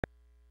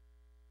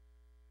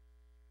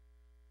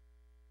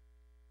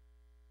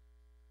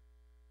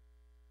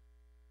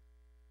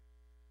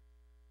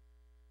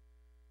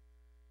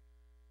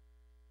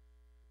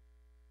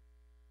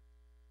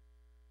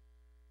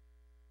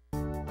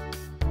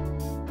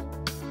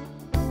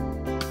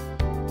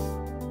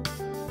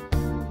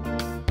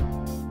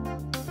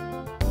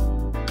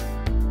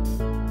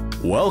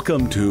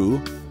Welcome to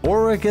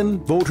Oregon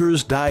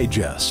Voters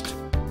Digest,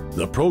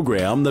 the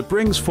program that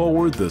brings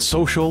forward the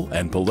social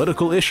and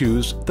political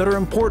issues that are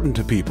important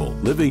to people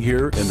living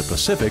here in the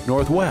Pacific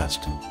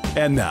Northwest.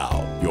 And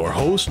now, your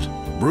host,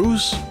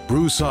 Bruce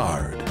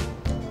Broussard.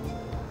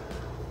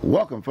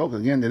 Welcome, folks,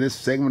 again to this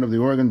segment of the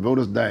Oregon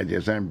Voters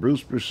Digest. I'm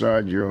Bruce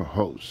Broussard, your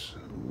host.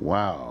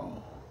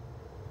 Wow.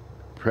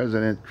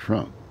 President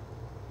Trump.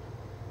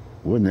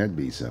 Wouldn't that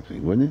be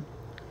something, wouldn't it?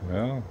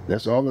 Well,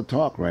 that's all the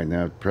talk right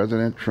now,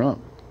 President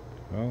Trump.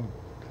 Well,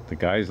 the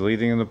guy's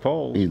leading in the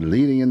polls. He's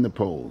leading in the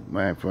polls,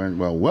 my friend.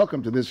 Well,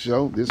 welcome to this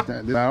show, this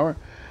hour.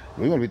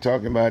 We're going to be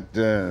talking about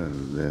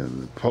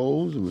the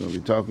polls. We're going to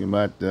be talking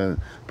about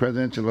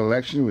presidential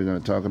election. We're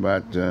going to talk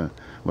about,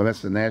 well,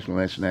 that's the national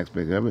election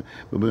aspect of it.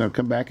 But we're going to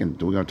come back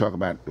and we're going to talk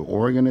about the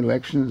Oregon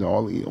elections,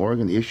 all the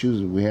Oregon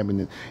issues that we have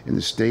in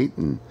the state,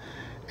 and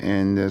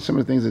some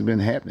of the things that have been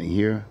happening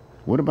here.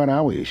 What about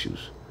our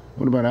issues?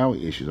 What about our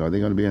issues? Are they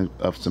going to be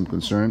of some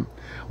concern?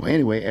 Well,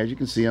 anyway, as you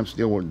can see, I'm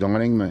still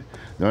donning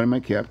my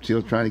cap,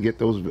 still trying to get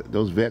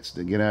those vets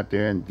to get out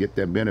there and get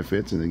their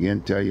benefits. And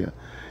again, tell you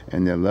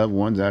and their loved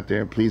ones out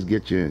there, please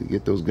get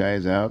those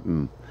guys out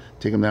and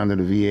take them down to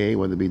the VA,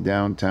 whether it be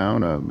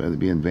downtown or whether it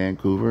be in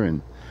Vancouver,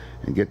 and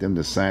get them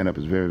to sign up.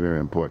 Is very, very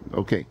important.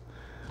 Okay.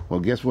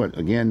 Well, guess what?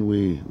 Again,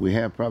 we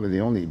have probably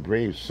the only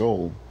brave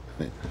soul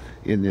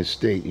in this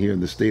state, here in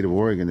the state of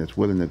Oregon, that's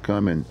willing to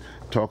come and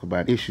talk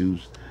about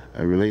issues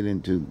relating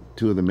to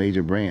two of the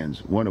major brands,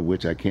 one of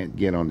which I can't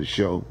get on the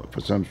show for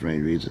some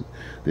strange reason.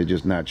 They're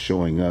just not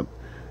showing up.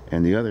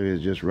 And the other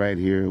is just right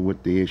here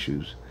with the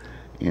issues.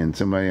 And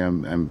somebody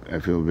I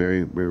feel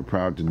very, very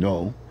proud to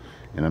know.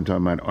 And I'm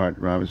talking about Art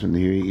Robinson.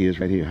 Here he is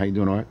right here. How you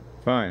doing, Art?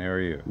 Fine, how are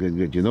you? Good,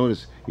 good. You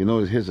notice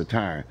his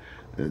attire.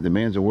 The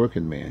man's a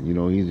working man. You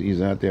know,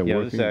 he's out there working.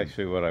 Yeah, this is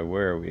actually what I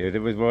wear. We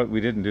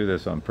didn't do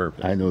this on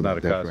purpose. I know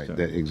not that's a costume.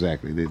 Right.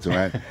 Exactly. So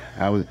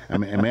I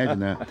mean, imagine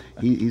now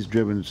he's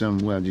driven some.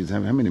 Well, geez, how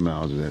many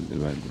miles is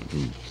that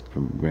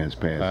from Grants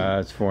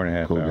Pass? It's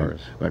 4.5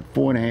 hours. About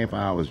 4.5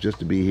 hours just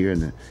to be here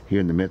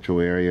in the metro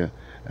area,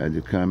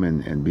 to come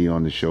and be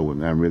on the show with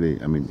me. I'm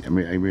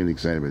really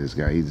excited about this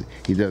guy.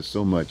 He does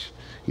so much.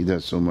 He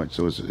does so much.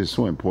 So it's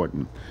so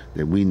important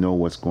that we know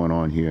what's going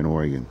on here in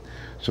Oregon.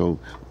 So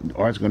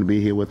Art's going to be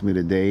here with me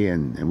today,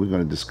 and we're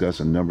going to discuss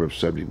a number of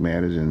subject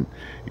matters, and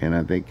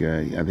I think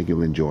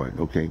you'll enjoy it.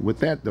 Okay. With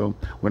that though,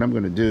 what I'm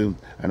going to do,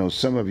 I know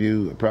some of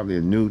you probably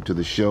are new to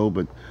the show,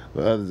 but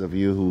for others of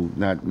you who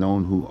not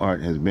known who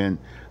Art has been,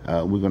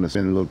 we're going to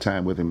spend a little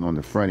time with him on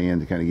the front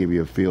end to kind of give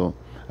you a feel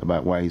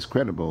about why he's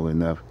credible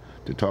enough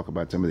to talk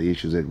about some of the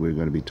issues that we're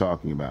going to be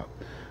talking about.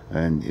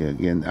 And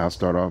again, I'll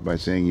start off by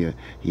saying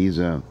he's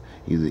the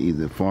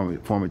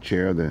former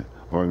chair of the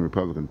Oregon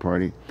Republican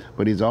Party,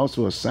 but he's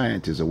also a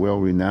scientist, a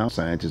well-renowned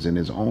scientist in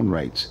his own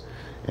rights.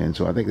 And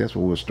so I think that's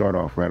where we'll start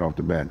off right off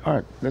the bat. All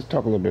right, let's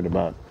talk a little bit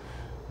about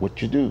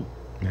what you do.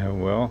 Yeah,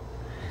 well,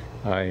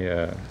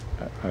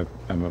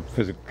 I'm a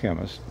physical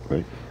chemist,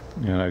 right,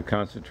 and I've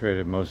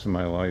concentrated most of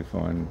my life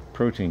on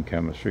protein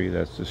chemistry.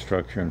 That's the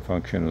structure and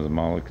function of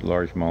the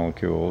large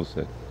molecules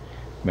that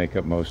make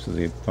up most of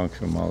the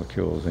functional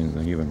molecules in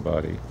the human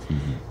body.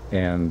 Mm-hmm.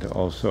 And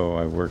also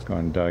I work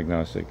on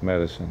diagnostic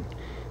medicine,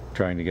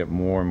 trying to get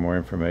more and more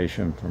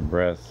information from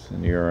breath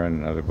and urine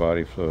and other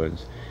body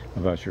fluids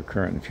about your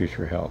current and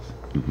future health.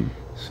 Mm-hmm.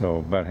 So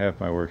about half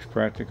my work's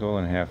practical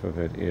and half of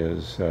it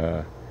is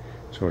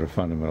sort of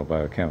fundamental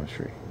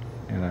biochemistry.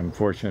 And I'm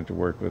fortunate to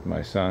work with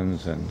my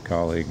sons and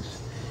colleagues.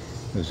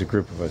 There's a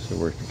group of us that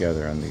work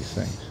together on these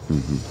things.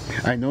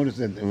 Mm-hmm. I noticed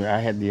that I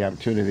had the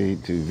opportunity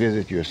to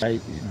visit your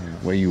site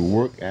where you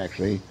work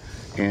actually,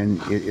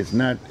 and it's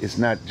not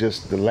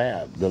just the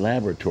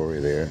laboratory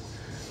there.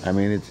 I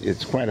mean,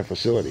 it's quite a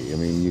facility. I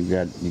mean,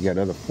 you got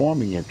other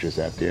farming interests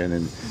out there,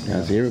 and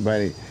I see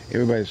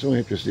everybody's so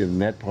interested in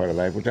that part of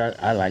life, which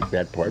I like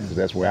that part because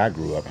that's where I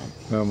grew up.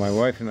 Well, my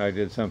wife and I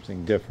did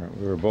something different.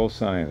 We were both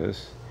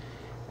scientists,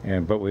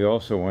 but we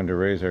also wanted to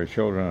raise our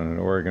children on an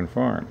Oregon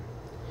farm.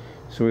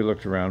 So we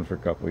looked around for a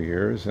couple of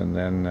years and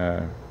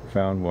then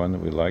found one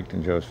that we liked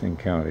in Josephine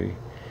County,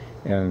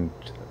 and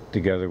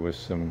together with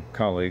some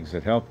colleagues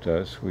that helped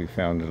us, we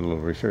founded a little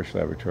research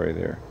laboratory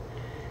there.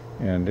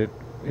 And it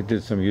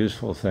did some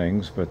useful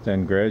things, but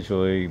then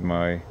gradually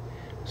my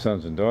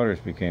sons and daughters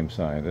became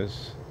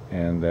scientists,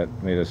 and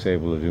that made us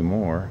able to do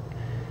more.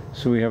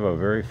 So we have a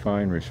very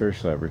fine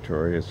research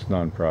laboratory. It's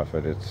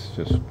nonprofit. It's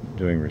just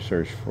doing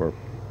research for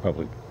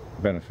public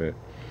benefit.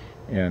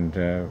 And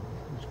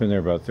it's been there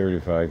about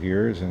 35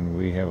 years, and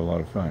we have a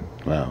lot of fun.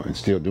 Wow, and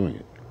still doing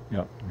it.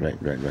 Yeah. Right.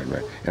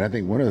 And I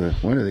think one of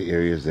the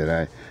areas that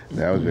I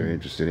was very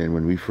interested in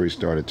when we first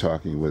started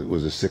talking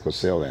was the sickle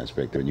cell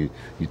aspect. And you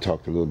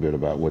talked a little bit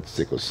about what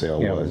sickle cell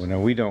was. Yeah, well, no,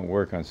 we don't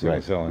work on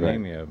sickle cell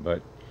anemia,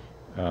 but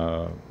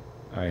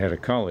I had a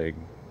colleague,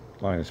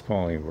 Linus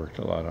Pauly, worked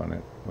a lot on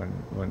it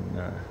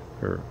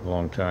for a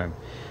long time.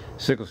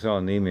 Sickle cell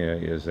anemia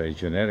is a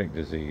genetic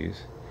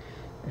disease,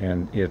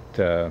 and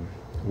the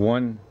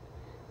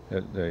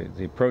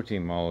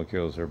protein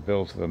molecules are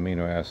built of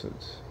amino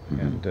acids,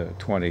 and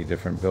 20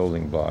 different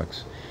building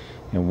blocks.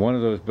 And one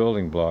of those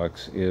building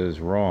blocks is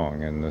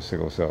wrong in the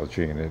sickle cell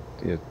gene.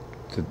 It's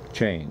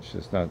changed.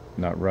 It's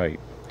not right.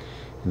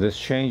 And this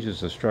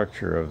changes the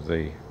structure of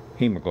the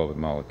hemoglobin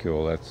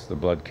molecule. That's the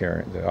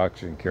the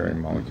oxygen carrying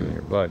molecule in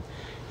your blood.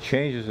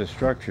 Changes the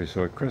structure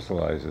so it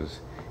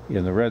crystallizes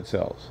in the red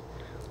cells.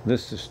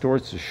 This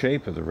distorts the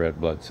shape of the red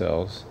blood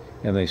cells,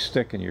 and they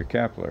stick in your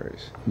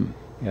capillaries.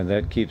 And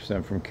that keeps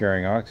them from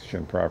carrying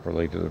oxygen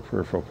properly to the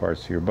peripheral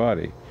parts of your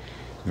body.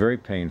 It's very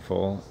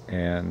painful,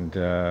 and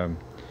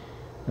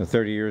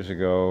 30 years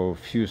ago,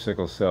 few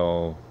sickle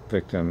cell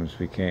victims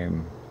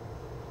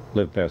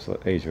lived past the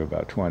age of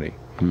about 20.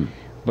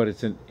 But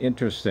it's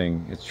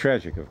it's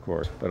tragic, of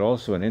course, but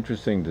also an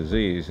interesting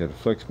disease. It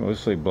afflicts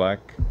mostly black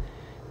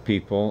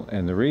people,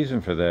 and the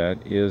reason for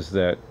that is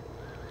that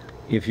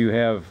if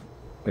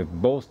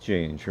both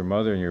genes, your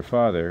mother and your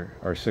father,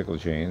 are sickle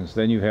genes,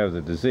 then you have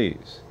the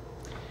disease.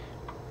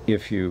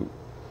 If your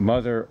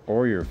mother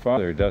or your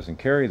father doesn't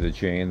carry the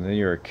gene, then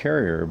you're a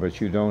carrier,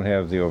 but you don't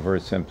have the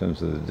overt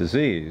symptoms of the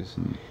disease,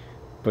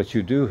 but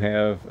you do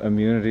have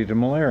immunity to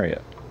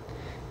malaria.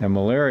 And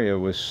malaria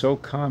was so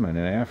common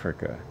in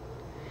Africa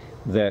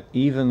that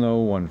even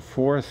though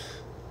 1/4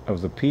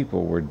 of the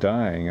people were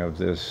dying of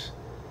this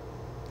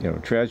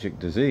tragic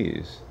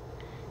disease,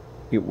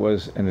 it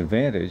was an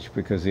advantage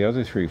because the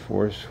other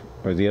 3/4,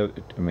 or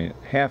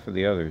half of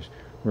the others,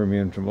 were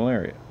immune to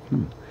malaria.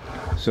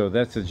 So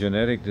that's a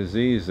genetic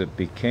disease that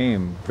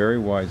became very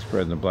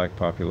widespread in the black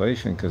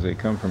population because they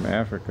come from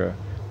Africa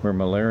where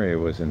malaria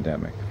was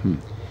endemic.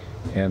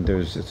 And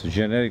it's a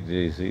genetic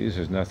disease.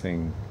 There's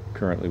nothing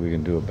currently we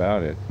can do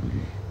about it,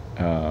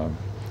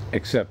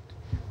 except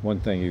one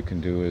thing you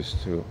can do is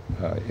to,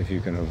 if you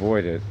can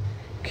avoid it,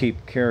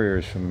 keep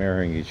carriers from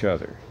marrying each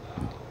other.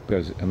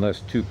 Because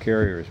unless two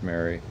carriers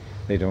marry,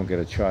 they don't get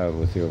a child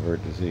with the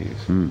overt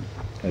disease.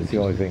 That's the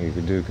only thing you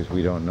can do because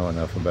we don't know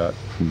enough about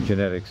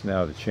genetics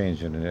now to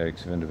change the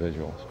genetics of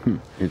individuals.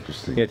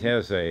 Interesting. It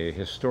has a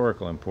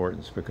historical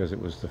importance because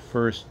it was the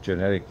first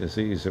genetic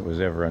disease that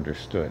was ever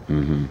understood.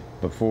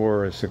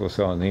 Before sickle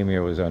cell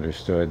anemia was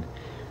understood,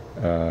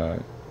 the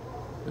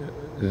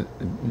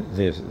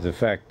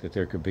fact that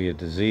there could be a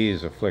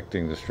disease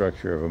afflicting the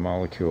structure of a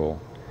molecule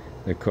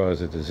that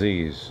caused a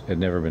disease had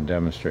never been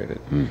demonstrated.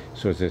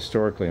 So it's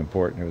historically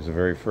important. It was the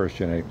very first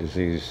genetic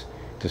disease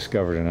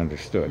discovered and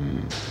understood.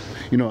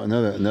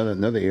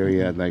 Another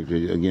area I'd like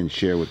to again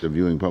share with the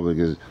viewing public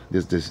is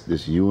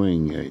this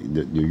Ewing,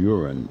 the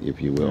urine,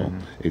 if you will,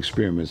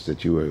 experiments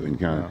that you were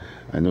encountering.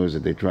 I noticed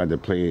that they tried to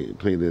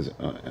play this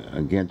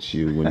against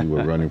you when you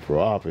were running for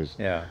office,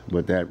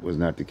 but that was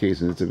not the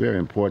case, and it's a very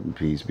important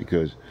piece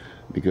because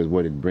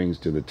what it brings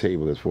to the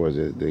table as far as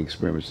the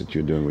experiments that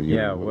you're doing with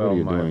urine. Yeah, well,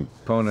 my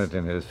opponent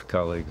and his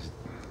colleagues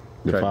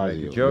tried to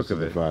make a joke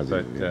of it,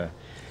 but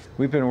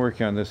we've been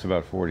working on this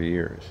about 40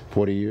 years.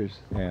 40 years?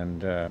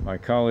 And my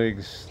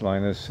colleagues,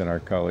 Linus and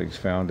our colleagues,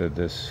 founded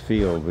this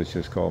field which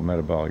is called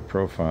metabolic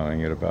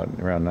profiling at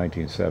around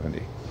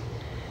 1970.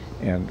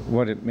 And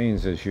what it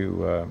means is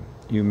you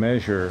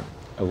measure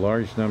a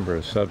large number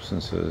of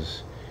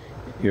substances,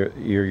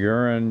 your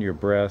urine, your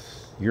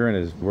breath. Urine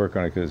is work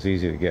on it because it's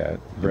easy to get.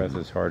 Breath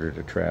is harder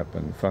to trap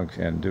and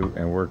function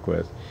and work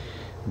with.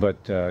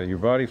 But your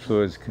body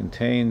fluids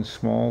contain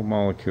small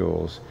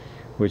molecules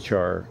which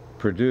are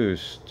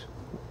produced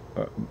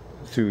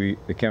through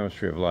the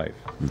chemistry of life.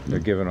 They're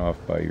given off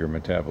by your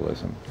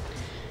metabolism.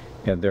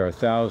 And there are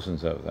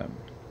thousands of them.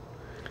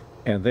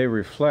 And they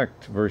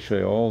reflect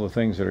virtually all the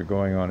things that are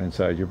going on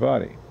inside your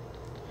body.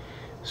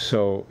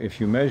 So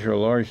if you measure a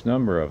large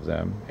number of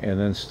them and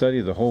then study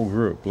the whole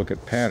group, look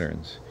at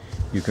patterns,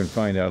 you can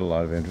find out a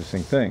lot of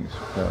interesting things.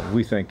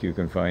 We think you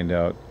can find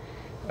out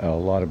a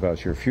lot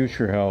about your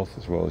future health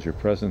as well as your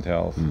present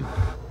health.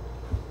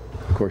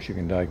 Of course, you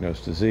can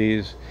diagnose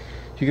disease.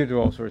 You can do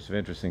all sorts of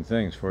interesting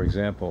things. For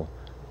example,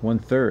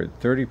 1/3,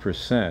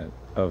 30%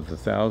 of the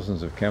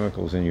thousands of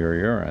chemicals in your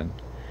urine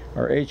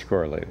are age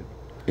correlated.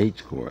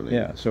 Age correlated?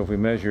 Yeah, so if we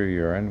measure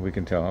urine, we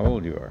can tell how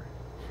old you are.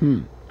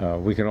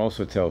 We can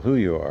also tell who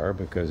you are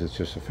because it's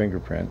just a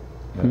fingerprint.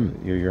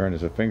 Your urine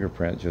is a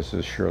fingerprint just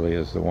as surely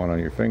as the one on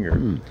your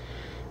finger.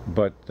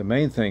 But the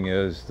main thing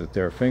is that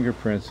there are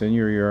fingerprints in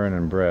your urine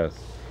and breath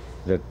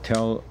that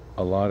tell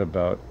a lot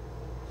about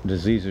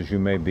diseases you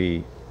may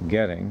be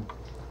getting,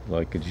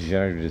 like a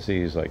degenerative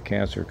disease like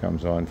cancer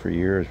comes on for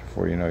years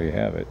before you know you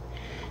have it.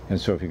 And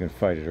so if you can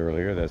fight it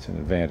earlier, that's an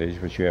advantage,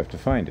 but you have to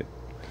find it.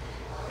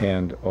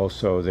 And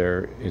also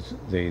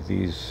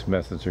these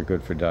methods are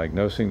good for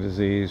diagnosing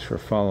disease, for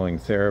following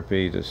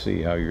therapy to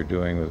see how you're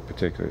doing with a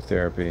particular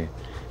therapy,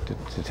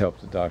 to help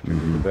the doctor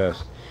do the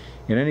best.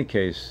 In any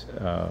case,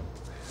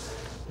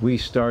 we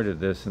started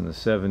this in the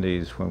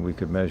 70s when we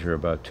could measure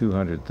about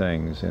 200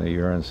 things in a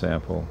urine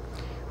sample.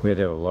 We had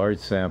to have a large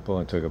sample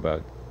and it took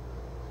about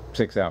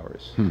 6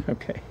 hours.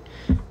 Okay.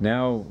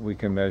 Now we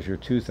can measure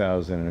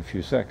 2,000 in a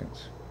few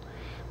seconds.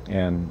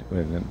 And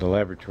in the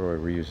laboratory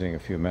we're using a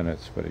few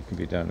minutes, but it can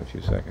be done in a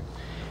few seconds.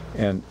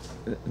 And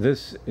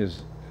this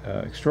is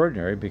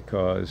extraordinary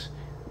because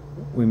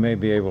we may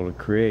be able to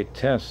create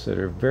tests that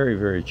are very,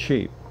 very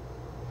cheap,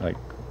 like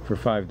for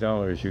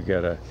 $5 you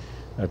get a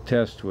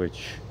test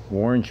which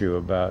warns you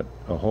about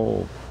a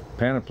whole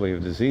panoply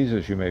of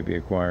diseases you may be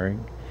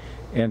acquiring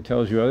and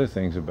tells you other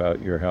things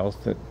about your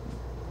health that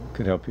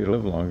could help you to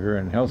live longer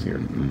and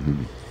healthier.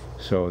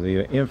 So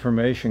the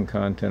information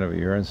content of a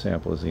urine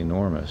sample is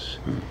enormous.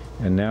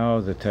 And now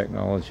the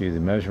technology, the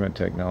measurement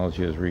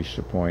technology, has reached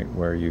a point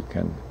where you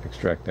can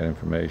extract that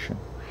information.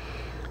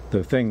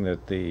 The thing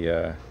that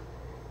the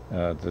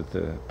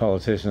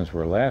politicians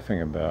were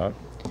laughing about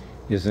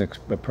is a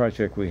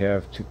project we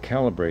have to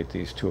calibrate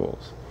these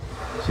tools.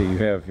 So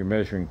you're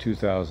measuring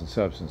 2,000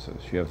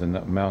 substances. You have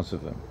the amounts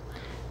of them,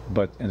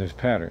 and there's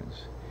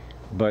patterns.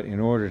 But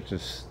in order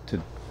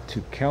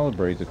to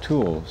calibrate the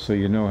tool so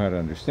you know how to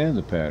understand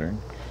the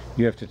pattern,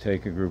 you have to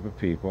take a group of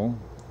people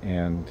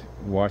and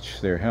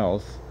watch their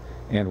health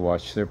and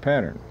watch their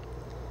pattern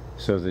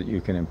so that you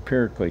can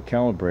empirically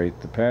calibrate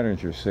the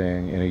patterns you're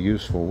seeing in a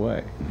useful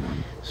way.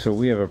 So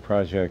we have a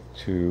project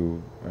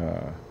to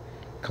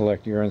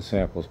collect urine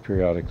samples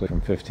periodically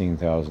from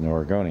 15,000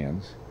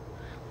 Oregonians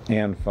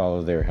and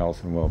follow their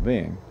health and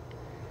well-being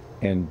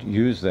and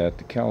use that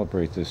to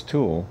calibrate this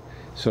tool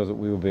so that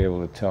we will be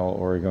able to tell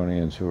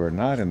Oregonians who are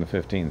not in the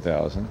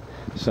 15,000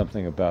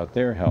 something about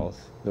their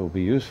health that will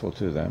be useful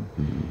to them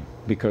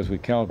because we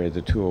calibrated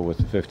the tool with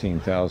the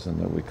 15,000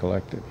 that we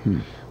collected.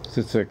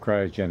 So it's a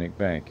cryogenic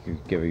bank. You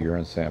give a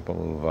urine sample, a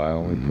little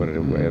vial, we put it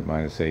away at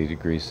 -80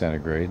 degrees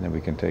centigrade, and then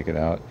we can take it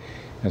out.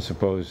 And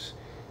suppose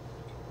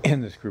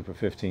in this group of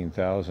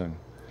 15,000,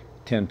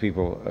 10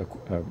 people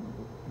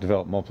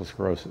develop multiple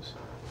sclerosis.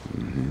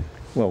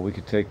 Well, we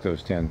could take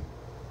those 10,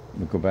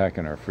 we go back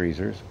in our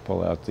freezers,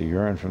 pull out the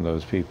urine from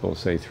those people,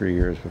 say 3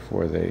 years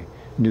before they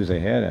knew they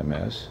had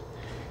MS,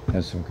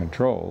 and some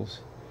controls,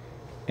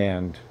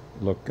 and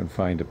look and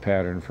find a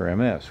pattern for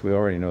MS. We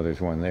already know there's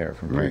one there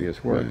from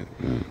previous work.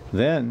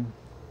 Then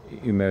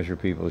you measure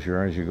people's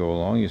urine as you go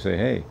along. You say,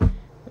 hey,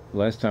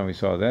 last time we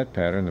saw that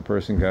pattern, the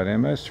person got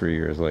MS 3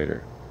 years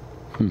later.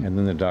 And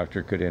then the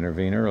doctor could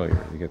intervene earlier.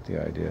 You get the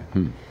idea.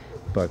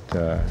 But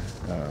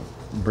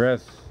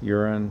breath,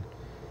 urine,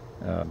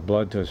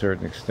 blood to a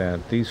certain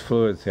extent, these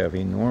fluids have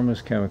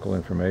enormous chemical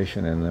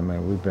information in them,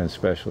 and we've been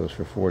specialists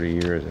for 40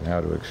 years in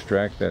how to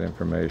extract that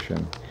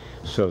information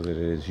so that it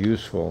is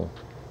useful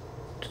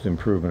to the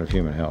improvement of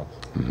human health.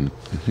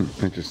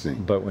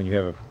 Interesting. But when you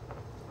have a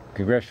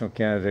congressional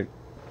candidate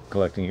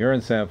collecting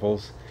urine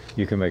samples,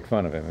 you can make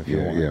fun of him if you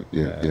want.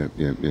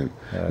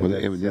 Well,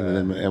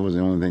 that was the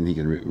only thing he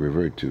could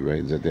revert to, right?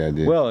 Is that the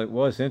idea? Well, it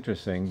was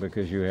interesting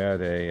because you had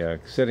a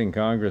sitting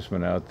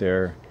congressman out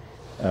there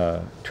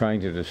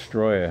trying to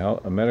destroy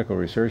a medical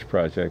research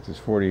project that's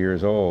 40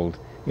 years old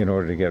in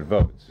order to get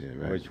votes,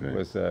 which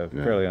was a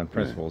fairly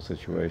unprincipled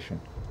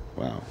situation.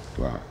 Wow.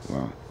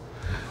 Well,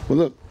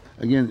 look,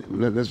 again,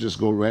 let's just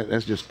go right.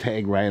 Let's just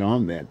tag right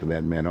on that. To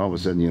that man, all of a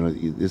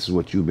sudden, this is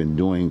what you've been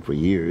doing for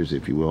years,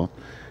 if you will,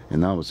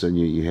 and all of a sudden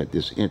you had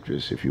this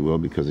interest, if you will,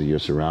 because of your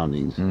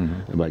surroundings,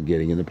 about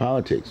getting into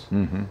politics.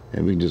 And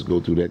we can just go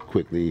through that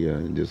quickly,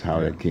 just how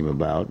that came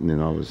about, and then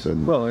all of a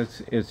sudden. Well,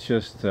 it's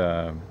just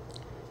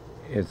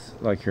it's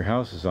like your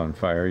house is on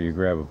fire. You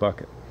grab a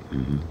bucket.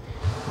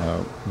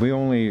 We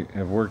only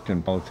have worked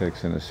in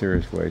politics in a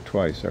serious way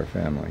twice. Our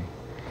family.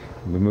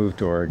 We moved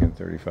to Oregon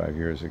 35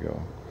 years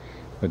ago.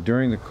 But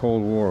during the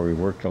Cold War, we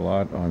worked a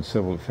lot on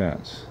civil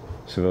defense,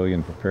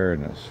 civilian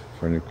preparedness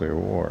for nuclear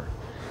war.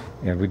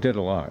 And we did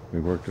a lot. We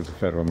worked with the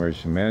Federal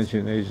Emergency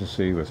Management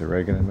Agency, with the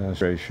Reagan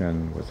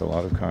administration, with a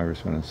lot of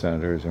congressmen and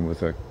senators, and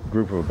with a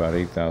group of about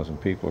 8,000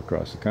 people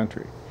across the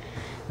country.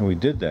 And we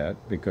did that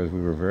because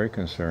we were very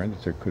concerned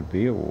that there could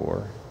be a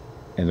war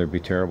and there'd be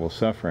terrible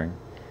suffering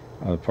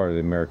on the part of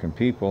the American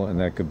people, and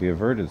that could be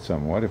averted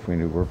somewhat if we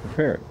knew we were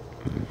prepared.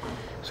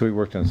 So we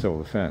worked on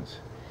civil defense.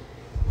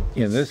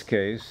 In this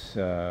case,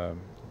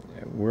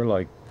 we're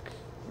like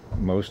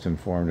most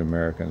informed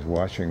Americans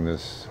watching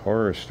this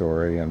horror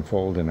story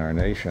unfold in our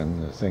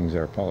nation, the things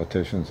our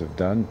politicians have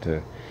done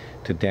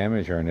to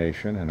damage our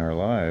nation and our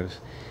lives.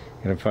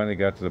 And it finally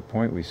got to the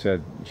point we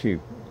said, gee,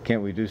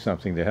 can't we do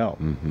something to help?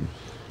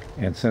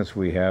 And since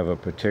we have a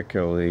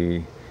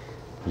particularly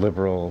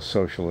liberal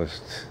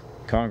socialist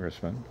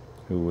congressman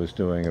who was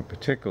doing a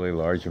particularly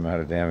large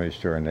amount of damage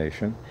to our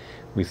nation,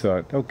 we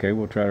thought, okay,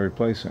 we'll try to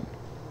replace him.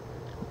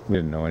 We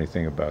didn't know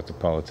anything about the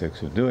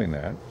politics of doing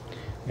that,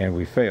 and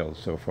we failed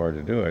so far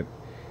to do it.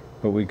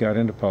 But we got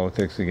into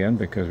politics again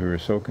because we were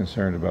so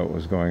concerned about what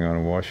was going on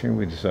in Washington,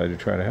 we decided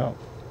to try to help.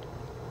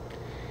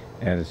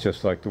 And it's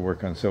just like the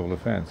work on civil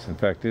defense. In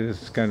fact, it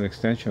is kind of an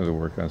extension of the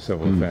work on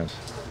civil defense.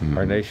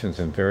 Our nation's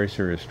in very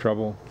serious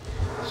trouble,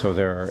 so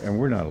and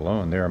we're not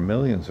alone, there are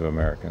millions of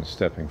Americans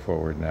stepping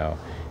forward now,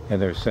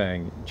 and they're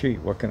saying, gee,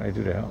 what can I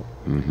do to help?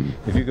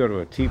 If you go to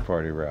a Tea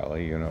Party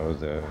rally,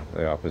 the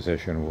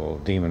opposition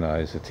will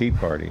demonize the Tea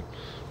Party.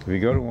 If you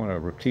go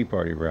to a Tea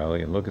Party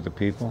rally and look at the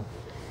people,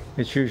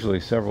 it's usually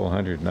several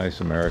hundred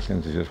nice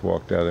Americans who just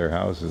walked out of their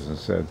houses and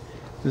said,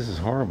 this is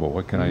horrible,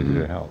 what can I do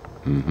to help?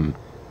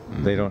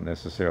 They don't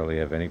necessarily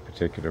have any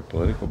particular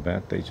political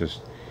bent.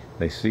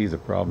 They see the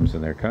problems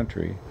in their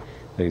country.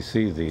 they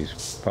see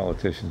these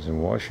politicians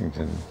in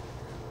Washington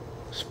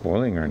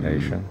spoiling our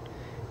nation,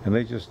 and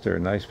they're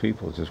nice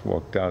people, just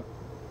walked out,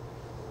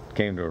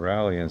 came to a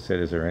rally and said,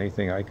 is there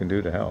anything I can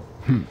do to help?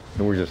 And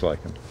we're just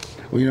like them.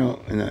 Well, you know,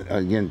 and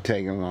again,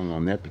 tagging along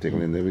on that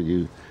particular endeavor,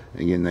 you,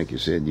 again, like you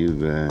said, you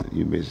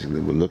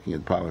basically were looking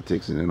at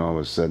politics, and then all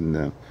of a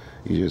sudden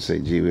you just say,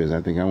 gee whiz,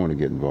 I think I want to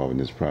get involved in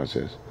this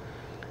process.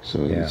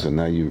 So, Yeah. so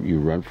now you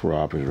run for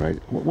office, right?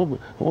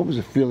 What was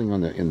the feeling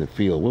in the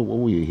field? What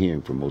were you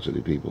hearing from most of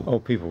the people? Oh,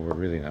 people were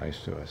really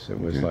nice to us. It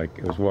was like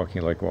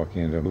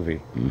walking into a movie.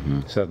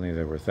 Suddenly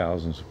there were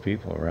thousands of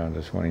people around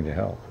us wanting to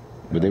help.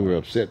 But they were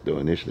upset though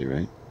initially,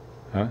 right?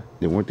 Huh?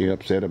 Weren't they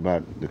upset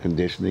about the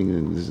conditioning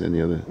and this and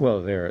the other?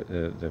 Well,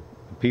 the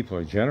people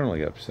are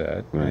generally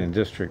upset. Right. In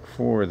District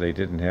 4, they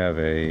didn't have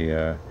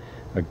a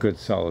good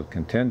solid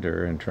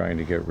contender in trying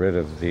to get rid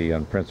of the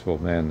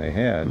unprincipled man they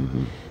had.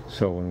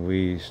 So when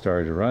we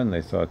started to run,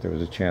 they thought there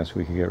was a chance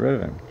we could get rid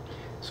of him.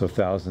 So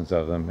thousands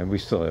of them, and we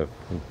still have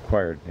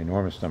acquired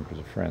enormous numbers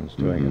of friends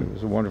doing it. It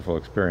was a wonderful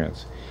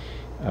experience.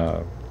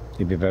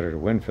 It'd be better to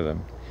win for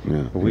them.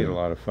 Yeah, But we had a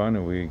lot of fun,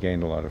 and we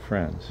gained a lot of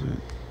friends.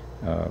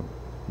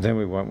 Then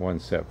we went one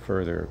step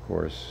further, of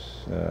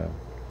course.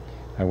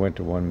 I went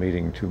to one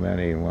meeting too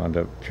many and wound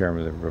up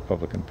chairman of the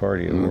Republican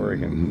Party of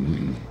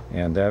Oregon,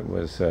 and that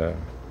was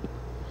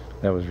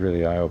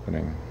really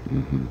eye-opening.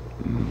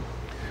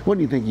 What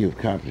do you think you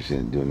accomplished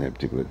during that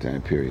particular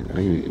time period?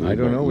 I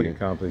don't know we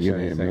accomplished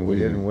anything. We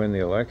didn't win the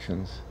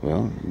elections.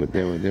 Well, but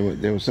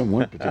there was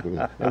one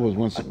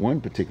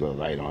particular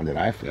light on that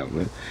I felt,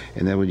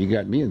 and that was you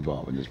got me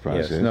involved in this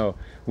process. Yes, no,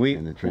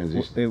 in the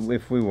transition.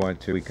 if we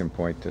want to, we can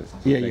point to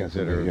things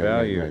that are of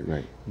value.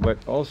 Right.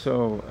 But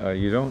also,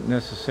 you don't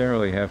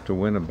necessarily have to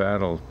win a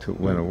battle to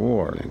win a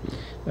war.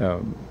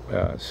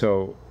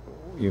 So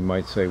you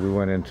might say we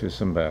went into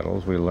some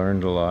battles. We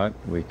learned a lot.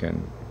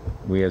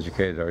 We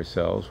educated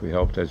ourselves. We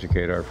helped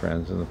educate our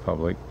friends and the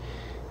public.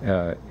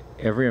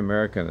 Every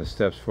American that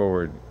steps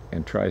forward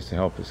and tries to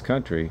help his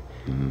country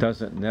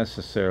doesn't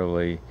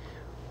necessarily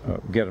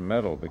get a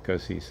medal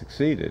because he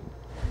succeeded.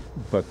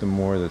 But the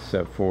more that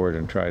step forward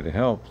and try to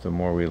help, the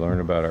more we learn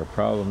about our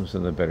problems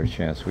and the better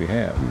chance we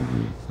have.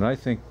 And I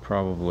think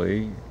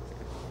probably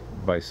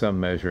by some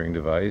measuring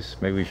device,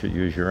 maybe we should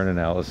use urine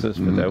analysis,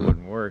 but that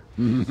wouldn't work.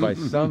 By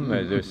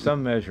there's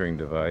some measuring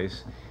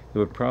device, it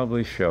would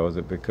probably show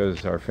that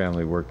because our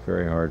family worked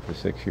very hard for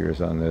 6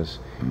 years on this,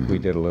 we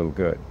did a little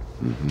good.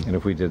 And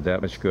if we did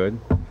that much good,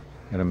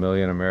 and 1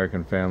 million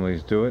American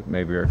families do it,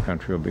 maybe our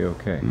country will be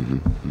okay.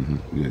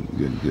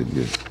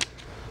 Good.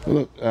 Well,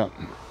 look,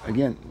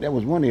 again, that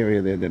was one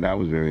area that I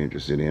was very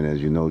interested in.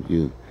 As you know,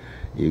 you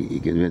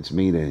convinced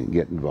me to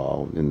get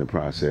involved in the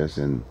process,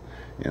 and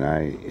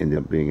I ended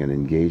up being an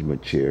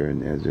engagement chair,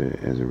 and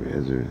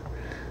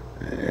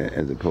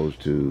as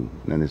opposed to,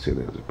 not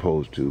necessarily as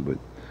opposed to, but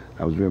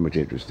I was very much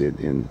interested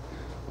in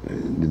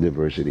the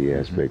diversity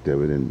aspect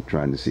of it, and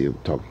trying to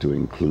talk to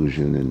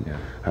inclusion, and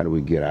how do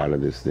we get out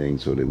of this thing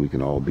so that we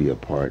can all be a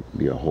part,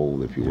 be a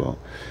whole, if you will,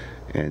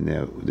 and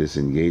this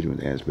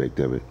engagement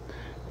aspect of it.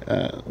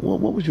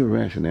 What was your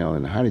rationale,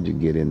 and how did you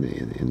get into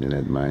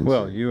that mindset?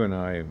 Well, you and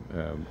I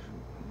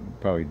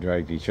probably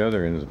dragged each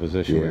other into the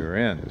position we were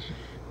in. Yes.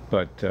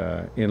 But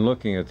in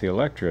looking at the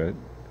electorate,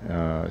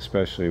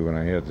 especially when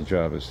I had the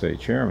job as state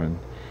chairman,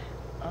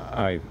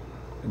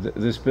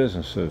 this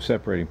business of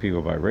separating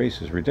people by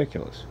race is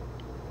ridiculous.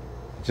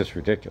 It's just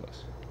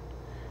ridiculous.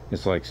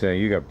 It's like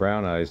saying you got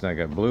brown eyes and I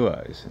got blue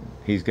eyes, and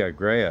he's got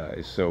gray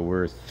eyes, so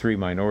we're 3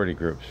 minority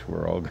groups.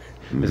 We're all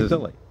this is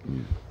silly.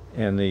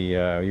 And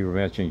you were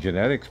mentioning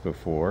genetics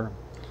before.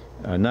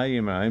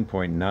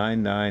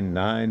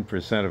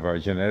 99.999% of our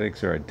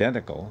genetics are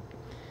identical,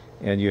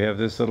 and you have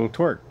this little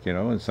twerk,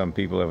 and some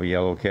people have a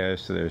yellow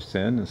cast to their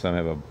skin, and some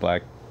have a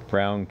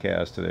brown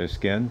cast to their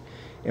skin,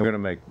 and we're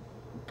going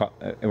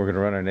to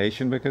run our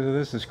nation because of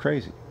this. It's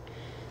crazy.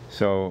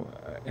 So,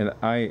 and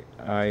I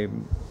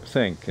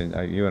think,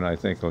 and you and I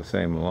think the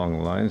same along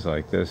the lines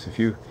like this. If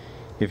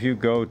you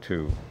go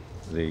to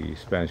the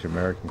Spanish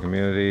American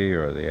community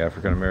or the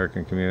African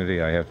American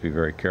community, I have to be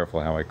very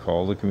careful how I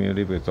call the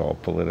community, but it's all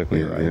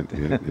politically right.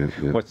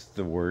 What's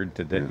the word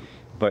today?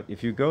 But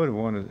if you go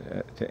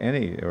to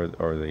any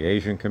or the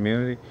Asian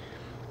community,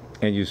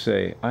 and you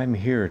say, I'm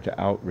here to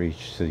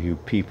outreach to you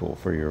people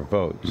for your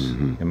votes,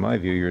 in my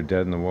view, you're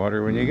dead in the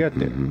water when you get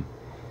there.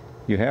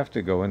 You have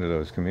to go into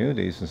those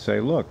communities and say,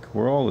 look,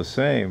 we're all the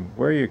same.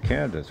 Where are your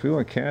candidates? We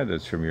want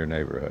candidates from your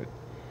neighborhood.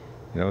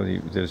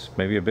 There's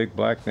maybe a big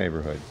black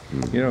neighborhood.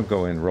 You don't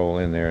roll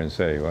in there and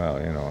say, well,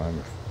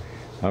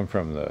 I'm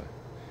from the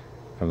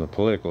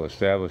political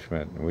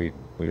establishment, and we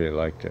really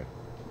like to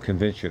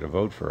convince you to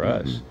vote for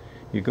us.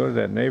 You go to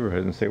that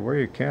neighborhood and say, where are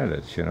your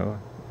candidates?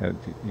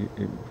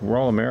 We're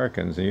all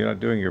Americans, and you're not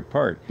doing your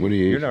part.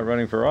 You're not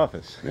running for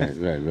office. Right.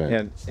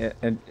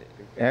 And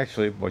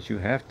actually, what you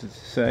have to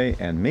say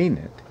and mean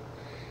it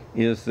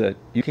is that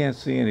you can't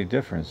see any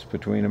difference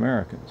between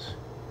Americans.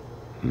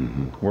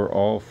 We're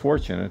all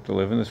fortunate to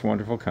live in this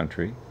wonderful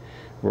country.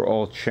 We're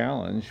all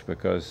challenged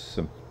because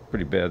some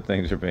pretty bad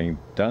things are being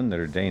done that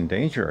are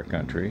endanger our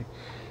country,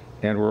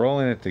 and we're all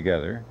in it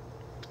together,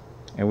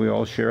 and we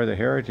all share the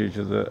heritage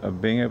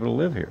of being able to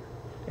live here.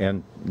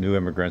 And new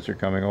immigrants are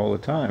coming all the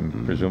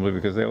time, presumably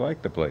because they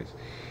like the place.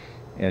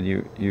 And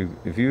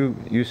if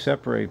you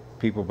separate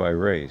people by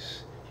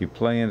race, you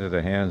play into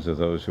the hands of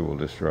those who will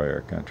destroy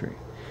our country.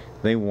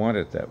 They want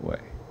it that way.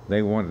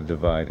 They want to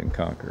divide and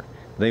conquer.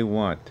 They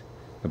want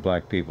the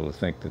black people to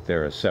think that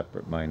they're a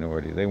separate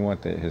minority. They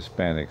want the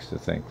Hispanics to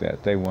think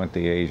that. They want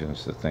the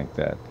Asians to think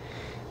that.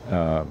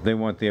 They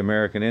want the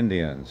American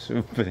Indians,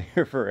 who've been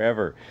here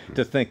forever,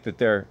 to think that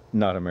they're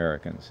not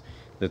Americans,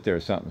 that they're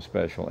something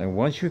special. And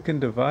once you can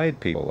divide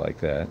people like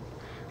that,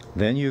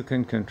 then you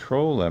can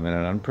control them in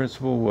an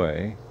unprincipled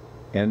way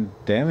and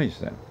damage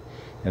them.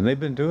 And they've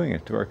been doing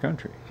it to our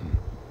country.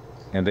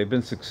 And they've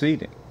been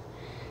succeeding.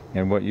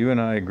 And what you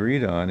and I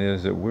agreed on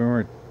is that we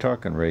weren't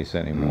talking race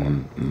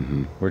anymore.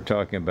 We're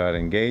talking about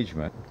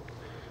engagement.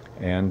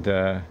 And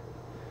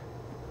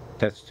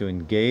that's to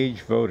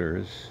engage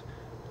voters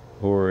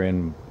who are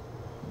in,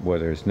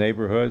 whether it's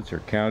neighborhoods or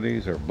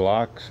counties or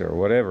blocks or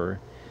whatever,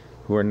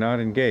 who are not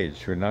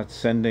engaged, who are not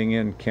sending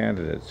in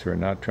candidates, who are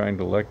not trying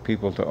to elect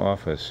people to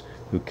office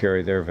who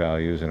carry their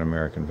values and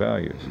American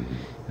values.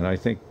 And I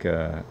think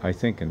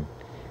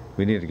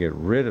we need to get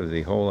rid of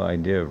the whole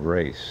idea of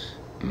race.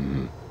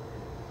 You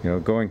know,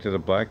 going to the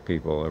black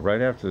people,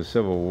 right after the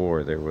Civil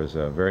War, there was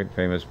a very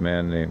famous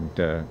man named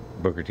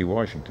Booker T.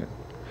 Washington.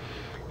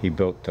 He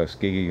built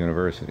Tuskegee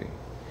University.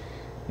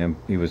 And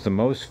he was the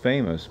most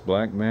famous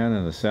black man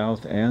in the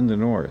South and the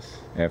North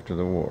after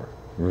the war,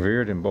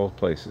 revered in both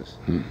places.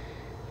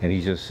 And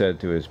he just said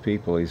to his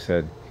people, he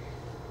said,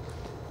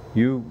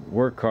 you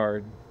work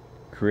hard,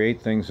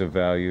 create things of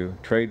value,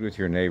 trade with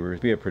your neighbors,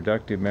 be a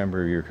productive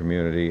member of your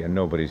community, and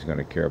nobody's going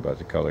to care about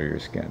the color of your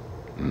skin.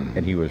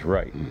 And he was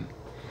right.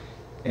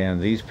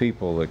 And these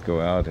people that go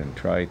out and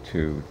try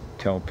to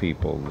tell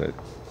people that,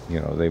 you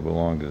know, they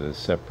belong to this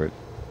separate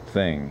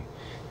thing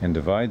and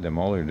divide them,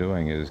 all they're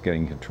doing is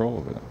getting control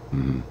over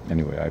them.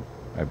 Anyway,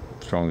 I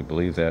strongly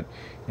believe that.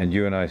 And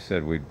you and I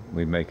said we'd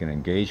make an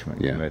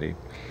engagement committee,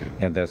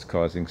 and that's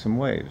causing some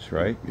waves,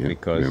 right?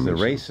 Because the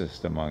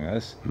racists among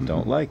us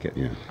don't like it.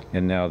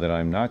 And now that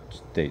I'm not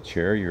state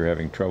chair, you're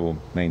having trouble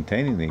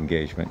maintaining the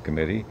engagement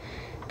committee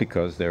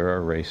because there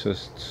are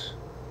racists.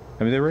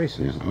 I mean, they're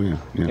racist.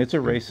 It's a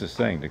racist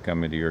thing to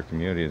come into your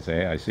community and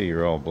say, hey, I see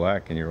you're all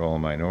black and you're all a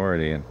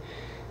minority, and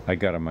I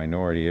got a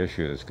minority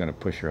issue that's going to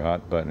push your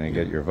hot button and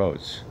get your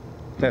votes.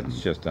 That's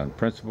just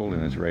unprincipled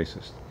and it's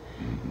racist.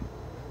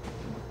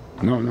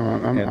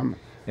 I'm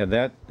and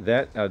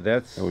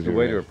that's the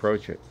way to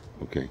approach it.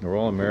 Okay. We're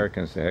all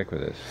Americans. To heck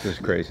with this. This is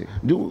crazy.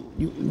 Do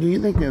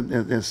you think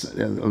that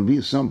there'll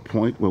be some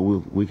point where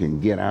we can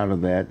get out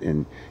of that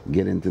and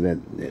get into that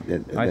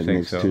I think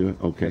next so. two?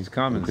 Okay. It's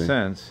common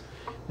sense,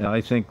 and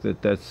I think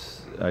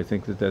that's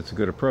a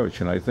good approach.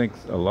 And I think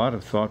a lot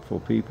of thoughtful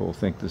people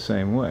think the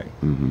same way.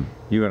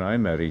 You and I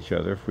met each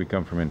other. If we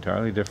come from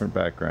entirely different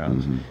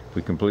backgrounds,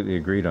 we completely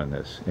agreed on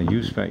this. And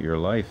you spent your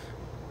life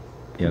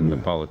in the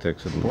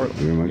politics of Portland.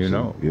 Very much you so.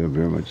 know. Yeah,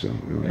 very much so.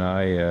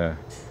 And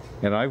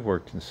and I've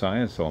worked in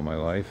science all my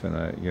life,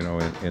 and you know,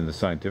 in the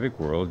scientific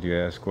world, you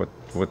ask what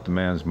the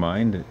man's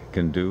mind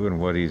can do and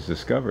what he's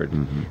discovered.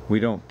 We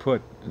don't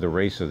put the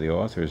race of the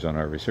authors on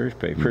our research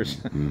papers.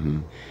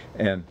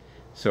 And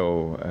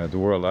so the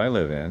world I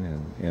live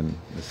in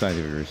the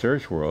scientific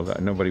research world,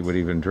 nobody would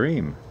even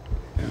dream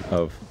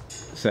of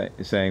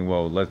saying,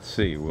 well, let's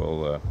see,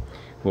 we'll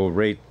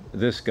rate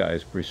this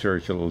guy's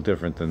research a little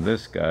different than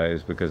this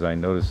guy's because I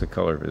noticed the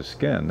color of his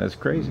skin. That's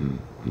crazy.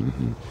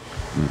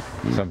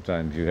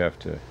 Sometimes you have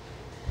to.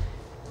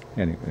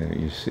 Anyway,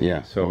 you see.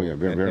 Yeah. So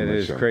very much it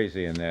is so.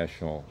 crazy in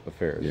national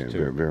affairs too.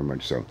 Very, very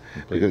much so.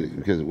 Completely.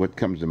 Because what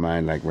comes to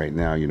mind, like right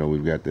now, you know,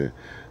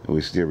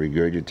 we're still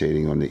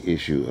regurgitating on the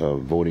issue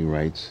of Voting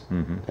Rights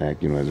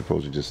Act, you know, as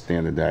opposed to just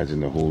standardizing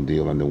the whole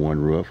deal under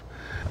one roof.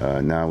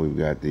 Now we've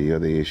got the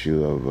other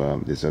issue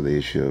of this other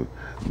issue of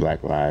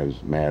Black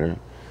Lives Matter.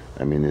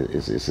 I mean,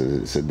 it's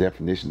a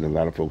definition that a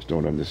lot of folks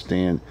don't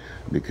understand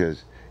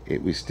because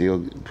we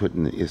still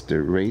it's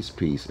the race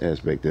piece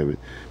aspect of it,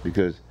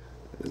 because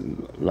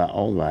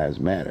all lives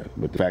matter.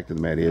 But the fact of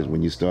the matter is,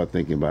 when you start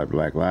thinking about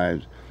Black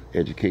lives,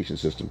 education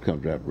system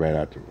comes right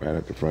out the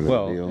front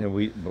of the deal.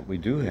 But we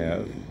do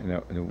have,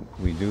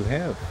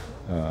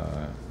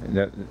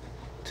 that,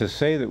 to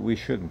say that we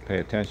shouldn't pay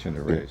attention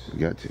to race. You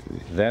got to.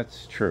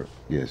 That's true.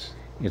 Yes.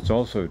 It's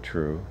also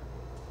true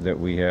that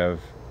we have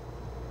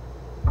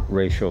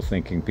racial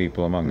thinking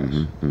people among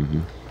us.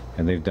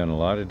 And they've done a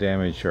lot of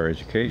damage to our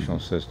educational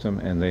system,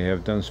 and they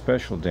have done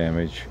special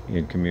damage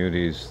in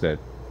communities that,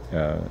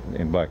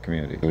 in black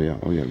communities.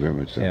 Oh yeah, very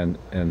much so.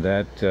 And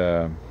that,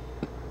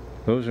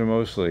 those are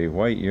mostly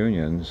white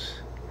unions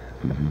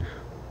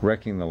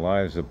wrecking the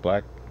lives of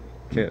black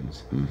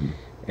kids.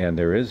 And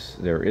there is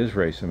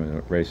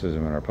racism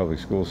in our public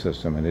school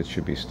system, and it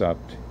should be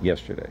stopped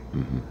yesterday.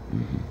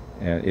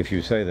 And if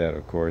you say that,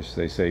 of course,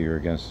 they say you're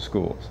against the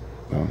schools.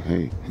 Well,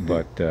 hey.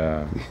 But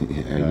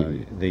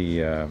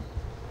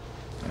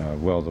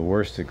Well, the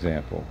worst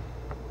example,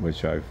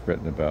 which I've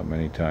written about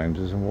many times,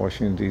 is in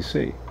Washington,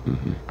 D.C.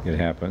 It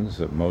happens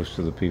that most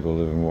of the people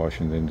who live in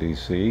Washington,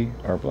 D.C.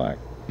 are black.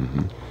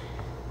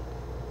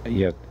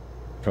 Yet,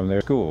 from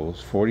their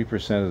schools,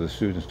 40% of the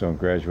students don't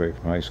graduate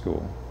from high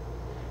school,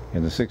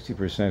 and the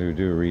 60% who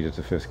do read at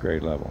the 5th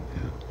grade level.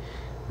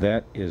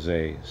 That is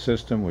a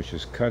system which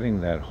is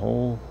cutting that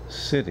whole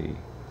city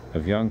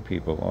of young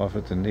people off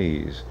at the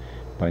knees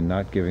by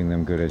not giving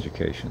them good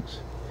educations.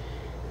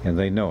 And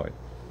they know it.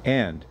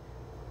 And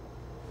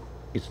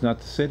it's not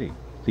the city.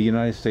 The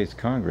United States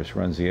Congress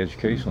runs the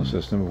educational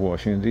system of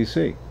Washington,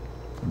 D.C.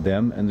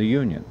 Them and the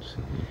unions.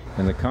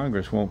 And the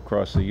Congress won't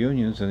cross the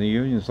unions, and the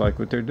unions like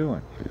what they're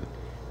doing.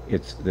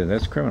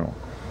 That's criminal.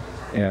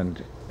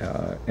 And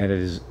it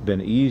has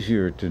been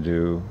easier to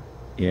do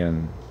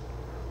in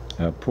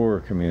poorer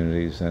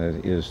communities than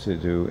it is to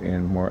do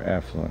in more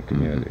affluent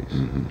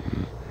communities.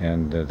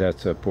 And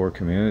that's a poor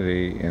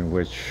community in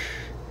which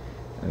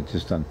it's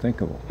just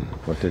unthinkable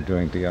what they're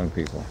doing to young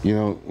people. You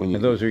know, and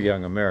those are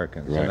young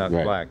Americans, right, not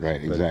right, blacks. Right,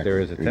 but exactly. there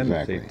is a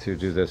tendency exactly. to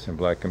do this in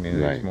black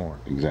communities more.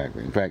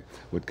 Exactly. In fact,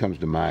 what comes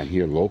to mind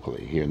here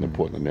locally, here in the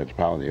Portland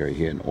metropolitan area,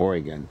 here in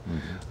Oregon,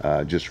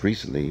 just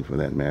recently, for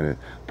that matter,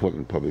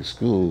 Portland Public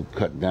School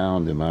cut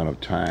down the amount of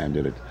time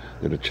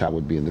that a child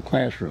would be in the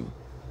classroom.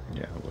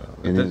 Yeah, well,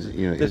 And this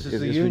it's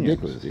is the it's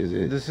unions.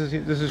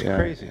 ridiculous. This is Yeah,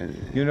 crazy.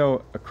 You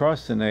know,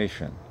 across the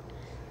nation,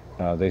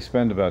 they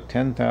spend about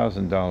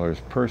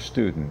 $10,000 per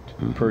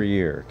student per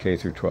year, K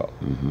through 12.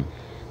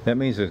 That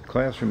means a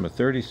classroom of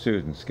 30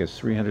 students gets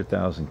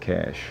 $300,000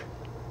 cash.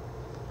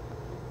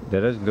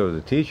 That doesn't go to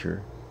the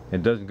teacher.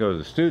 It doesn't go to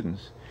the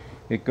students.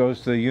 It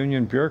goes to the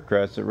union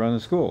bureaucrats that run the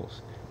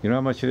schools. You know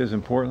how much it is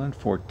in Portland?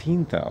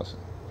 $14,000.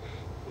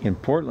 In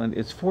Portland,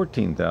 it's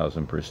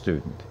 $14,000 per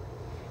student.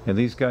 And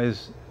these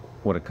guys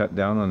want to cut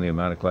down on the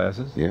amount of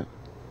classes? Yeah.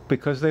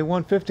 Because they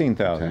want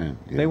 15,000.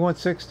 Yeah. They want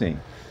 16.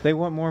 They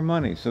want more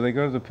money. So they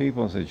go to the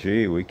people and say,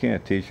 gee, we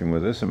can't teach them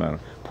with this amount.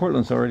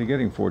 Portland's already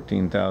getting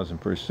 14,000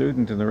 per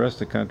student, and the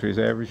rest of the country is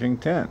averaging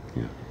 10.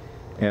 Yeah.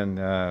 And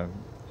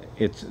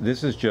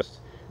this is just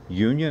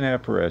union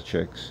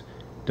apparatchiks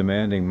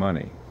demanding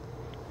money.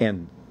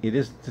 And it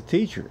isn't the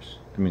teachers.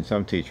 I mean,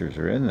 some teachers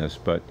are in this,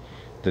 but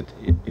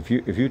if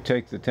you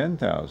take the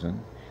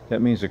 10,000,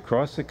 that means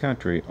across the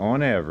country,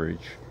 on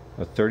average,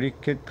 a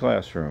 30-kid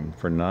classroom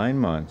for 9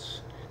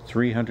 months,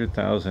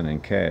 $300,000 in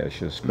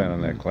cash is spent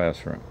on that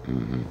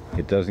classroom.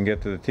 It doesn't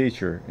get to the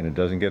teacher, and it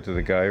doesn't get to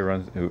the guy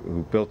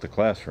who built the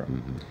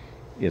classroom.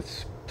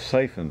 It's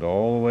siphoned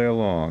all the way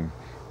along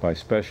by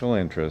special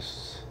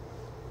interests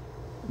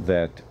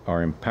that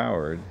are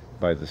empowered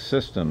by the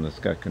system that's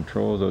got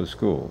control of those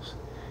schools.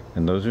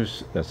 And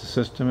that's a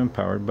system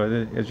empowered by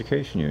the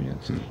education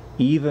unions.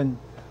 Even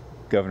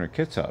Governor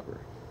Kitzhaber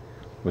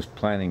was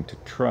planning to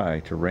try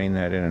to rein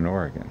that in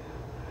Oregon.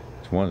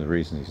 It's one of the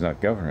reasons he's not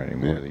governor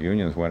anymore. The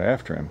unions went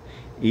after him.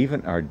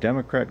 Even our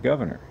Democrat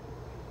governor,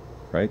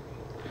 right,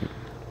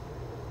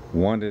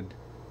 wanted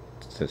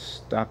to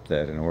stop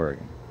that in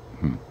Oregon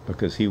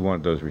because he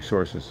wanted those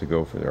resources to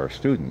go for our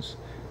students,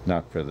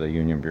 not for the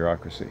union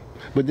bureaucracy.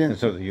 But then, and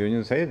so the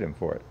unions hated him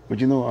for it. But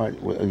you know,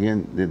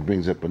 again, that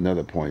brings up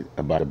another point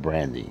about the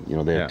branding. You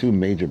know, there are two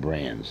major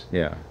brands.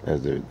 Yeah.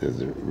 There's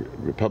the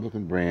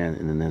Republican brand,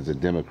 and then there's the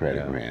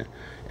Democratic brand.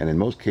 And in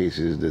most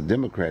cases, the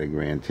Democratic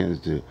brand tends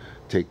to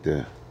take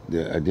the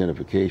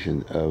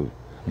identification of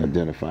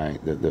identifying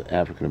the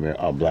African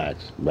American or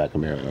Black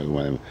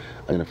American,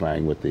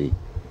 identifying with the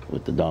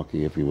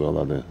donkey, if you will,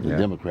 or the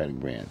Democratic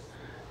brand.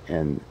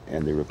 And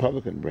the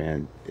Republican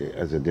brand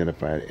is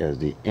identified as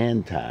the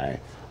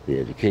the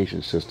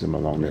education system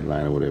along that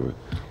line or whatever.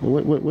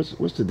 Well,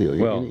 what's the deal?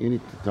 Well, any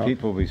thought?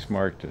 People will be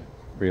smart to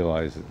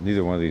realize that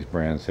neither one of these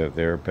brands have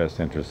their best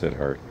interests at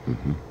heart.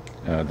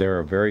 There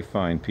are very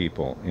fine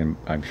people in,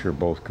 I'm sure,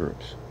 both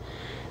groups.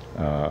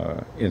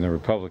 In the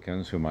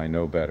Republicans, whom I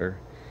know better,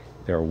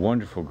 there are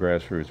wonderful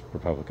grassroots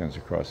Republicans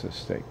across this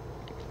state.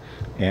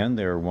 And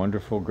there are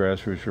wonderful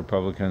grassroots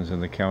Republicans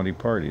in the county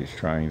parties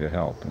trying to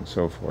help and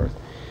so forth.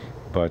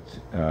 But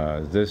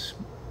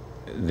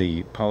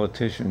the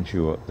politicians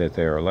that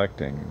they are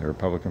electing, the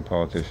Republican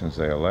politicians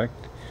they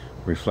elect,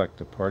 reflect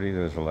the party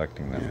that is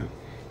electing them.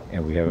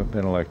 And we haven't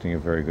been electing a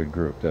very good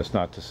group. That's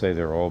not to say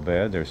they're all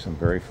bad. There's some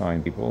very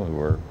fine people who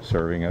are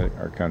serving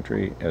our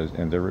country,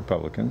 and they're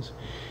Republicans.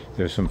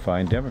 There's some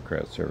fine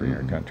Democrats serving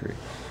our country.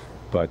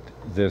 But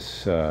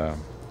this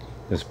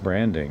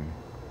branding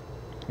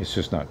is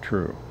just not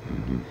true.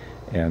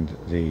 And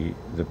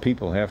the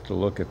people have to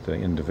look at the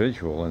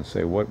individual and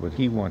say, what would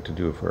he want to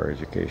do for our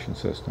education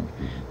system?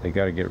 They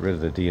got to get rid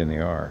of the D and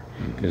the R,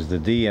 because the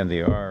D and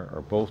the R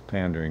are both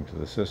pandering to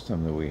the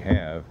system that we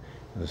have.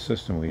 The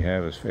system we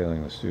have is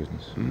failing the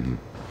students.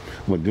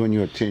 Well, during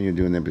your tenure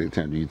during that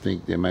particular time, do you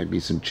think there might be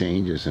some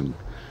changes?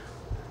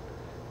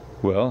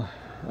 Well,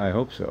 I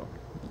hope so.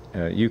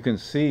 You can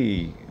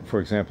see, for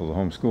example, the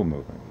homeschool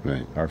movement.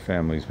 Right. Our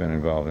family's been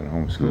involved in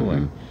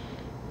homeschooling.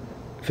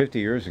 50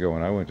 years ago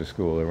when I went to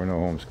school, there were no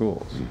home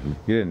schools.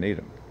 You didn't need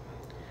them.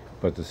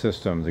 but the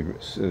system,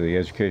 the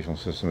educational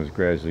system, has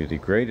gradually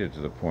degraded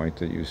to the point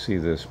that you see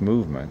this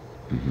movement,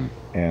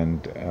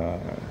 and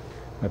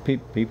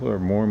people are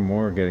more and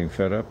more getting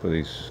fed up with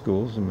these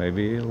schools, and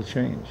maybe it'll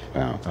change.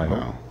 Wow. I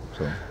hope.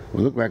 So.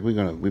 We look like we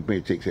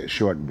may take a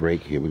short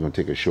break here. We're going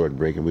to take a short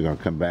break, and we're going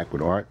to come back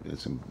with Art and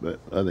some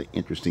other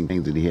interesting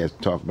things that he has to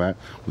talk about.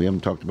 We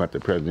haven't talked about the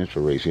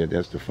presidential race yet.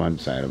 That's the fun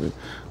side of it.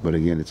 But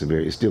again, it's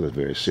still a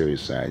very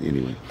serious side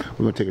anyway.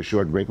 We're going to take a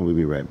short break, and we'll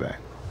be right back.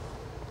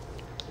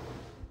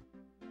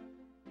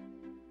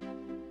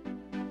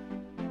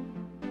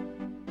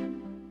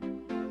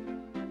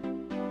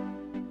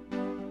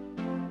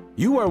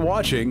 You are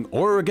watching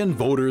Oregon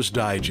Voters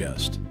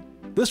Digest.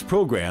 This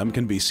program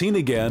can be seen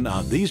again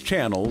on these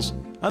channels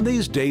on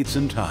these dates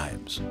and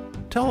times.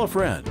 Tell a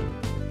friend.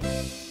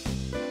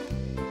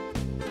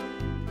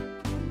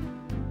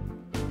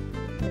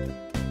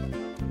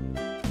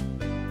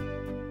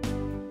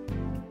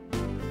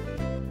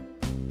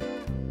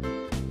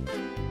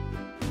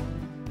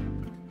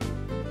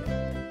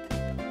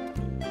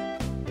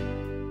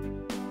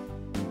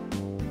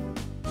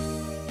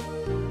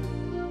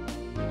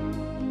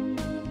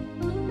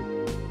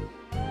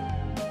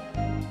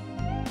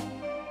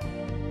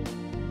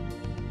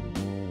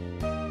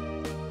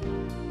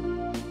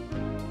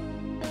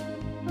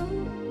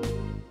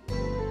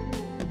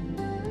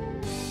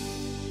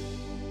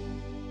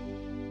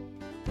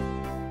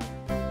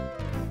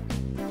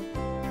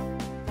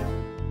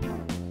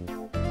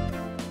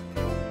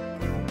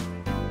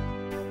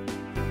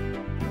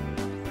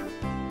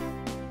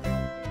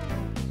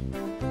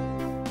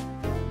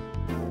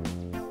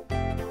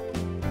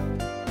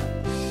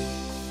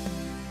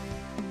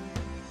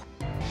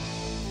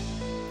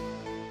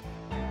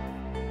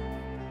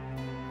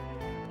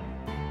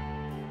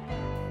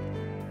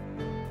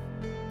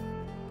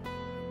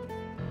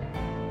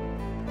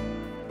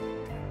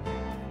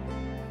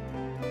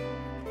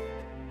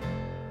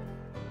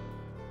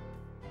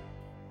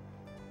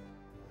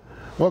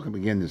 Welcome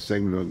again to this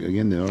segment,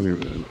 again, the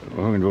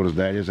Oregon Voters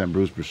Digest. I'm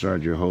Bruce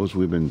Broussard, your host.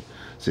 We've been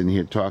sitting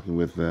here talking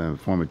with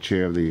former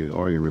chair of the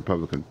Oregon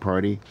Republican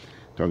Party,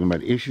 talking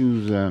about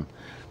issues that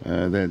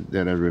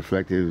are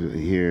reflective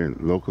here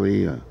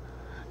locally.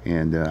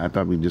 And I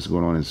thought we'd just go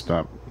on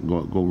and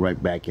go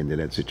right back into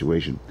that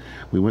situation.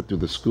 We went through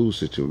the school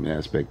situation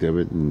aspect of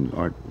it, and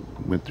Art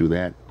went through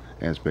that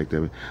aspect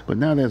of it. But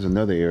now there's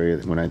another area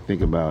when I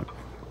think about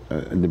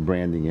the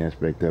branding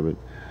aspect of it.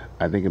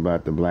 I think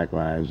about the Black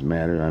Lives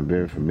Matter. I'm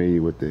very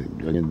familiar with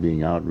again,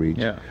 being outreach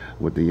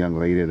with the young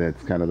lady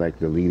that's kind of like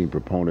the leading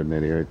proponent in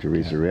that area,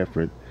 Teresa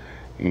Reffert,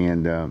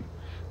 and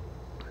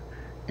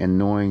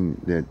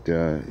knowing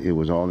that it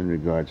was all in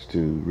regards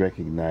to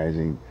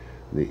recognizing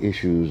the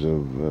issues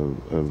of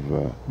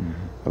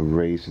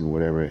race and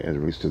whatever as it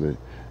relates to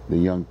the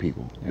young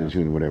people,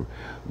 whatever,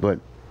 but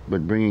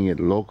bringing it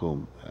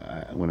local.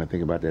 When I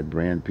think about that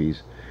brand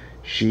piece,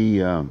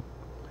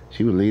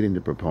 she was leading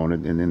the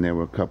proponent, and then there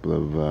were a couple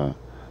of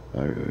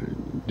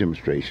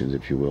demonstrations,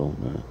 if you will,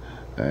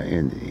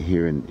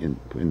 here in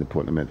the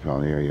Portland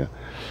metropolitan area.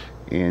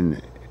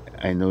 And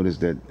I noticed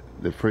that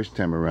the first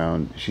time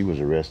around, she was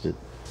arrested.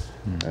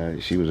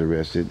 She was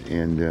arrested,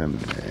 and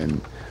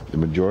the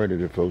majority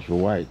of the folks were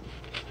white.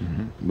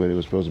 But it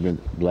was supposed to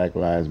be Black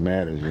Lives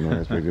Matter,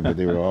 but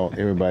they were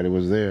everybody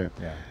was there.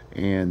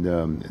 And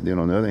then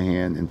on the other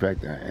hand, in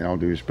fact, in all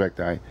due respect,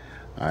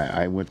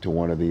 I went to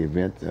one of the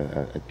events,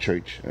 a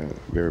church, a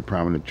very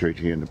prominent church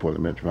here in the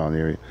Portland metropolitan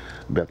area,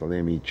 Bethel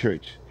AME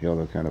Church, held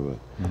a kind of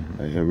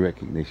a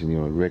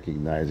recognition,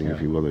 recognizing,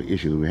 if you will, the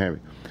issues we were having.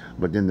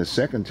 But then the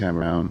second time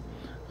around,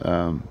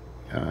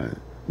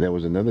 there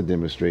was another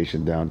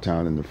demonstration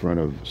downtown in the front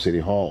of City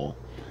Hall,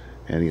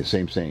 and the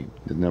same,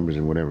 the numbers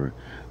and whatever,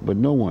 but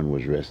no one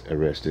was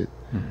arrested,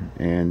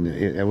 and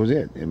that was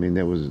it. I mean,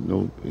 there was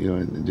no,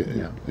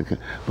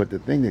 But the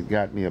thing that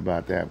got me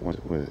about that was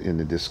in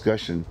the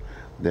discussion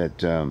that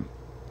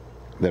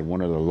that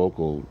one of the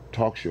local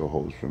talk show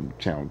hosts from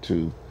Channel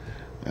 2,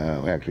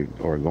 actually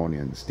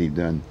Oregonian, Steve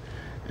Dunn,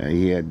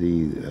 he had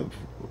the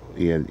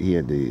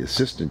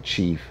assistant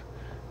chief,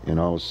 and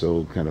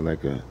also kind of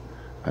like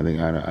I think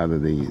either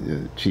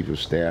the chief of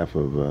staff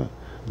of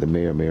the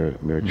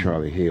Mayor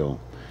Charlie Hale.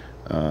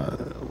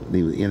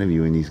 They were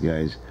interviewing these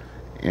guys,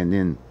 and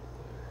then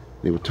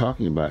they were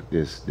talking about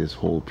this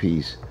whole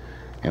piece,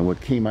 and what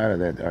came out of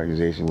that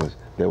organization was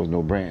there was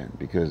no brand,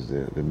 because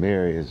the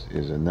mayor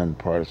is a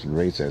nonpartisan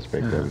race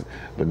aspect of it,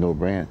 but no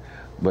brand.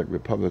 But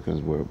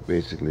Republicans were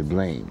basically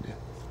blamed.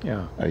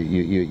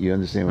 You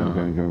understand where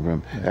I'm coming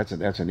from?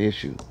 That's an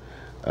issue.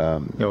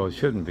 No, it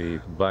shouldn't be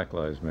Black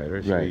Lives Matter.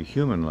 It should be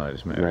Human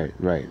Lives Matter.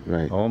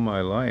 Right. All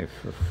my life,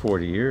 for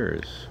 40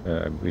 years,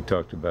 we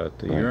talked about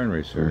the urine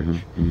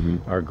research.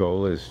 Our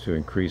goal is to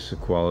increase the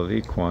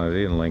quality,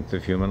 quantity, and length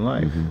of human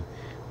life.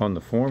 On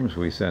the forms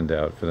we send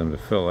out for them to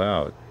fill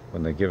out,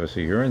 when they give us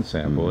a urine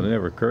sample, it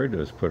never occurred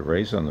to us to put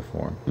race on the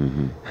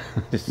form.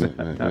 It's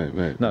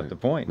not the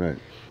point.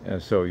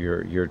 So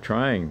you're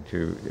trying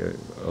to,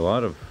 a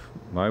lot of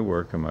my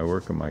work and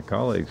my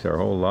colleagues, our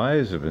whole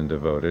lives have been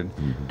devoted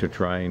to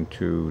trying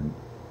to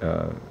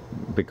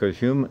because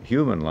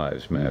human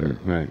lives matter.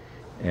 Right.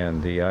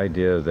 And the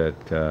idea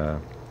that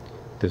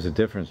there's a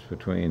difference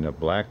between a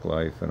black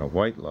life and a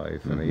white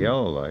life and a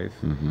yellow life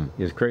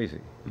is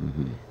crazy.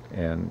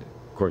 And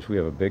of course, we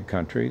have a big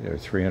country. There are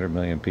 300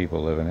 million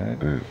people living in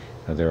it.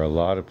 Right. There are a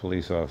lot of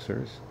police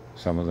officers.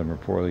 Some of them are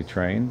poorly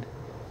trained.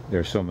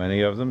 There's so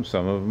many of them.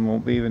 Some of them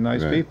won't be even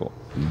nice Right. people.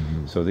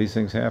 So these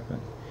things happen.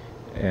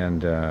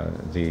 And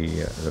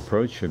the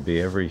approach should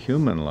be every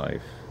human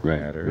life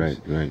matters.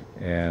 Right.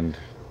 And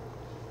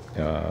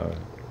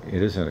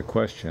it isn't a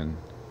question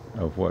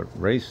of what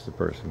race the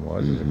person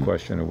was. It's a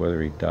question of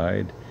whether he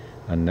died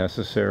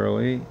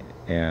unnecessarily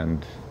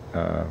and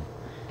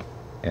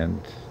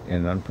in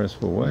an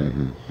unprincipled way.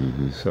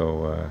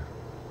 So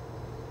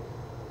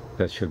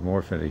that should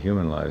morph into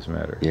human lives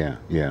matter. Yeah.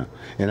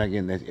 And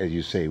again, as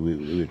you say,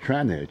 we're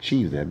trying to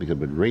achieve that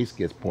but race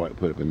gets put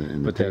up in the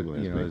But table.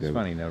 that, it's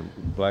funny now.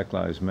 Black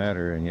Lives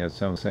Matter, and yet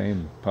some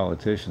same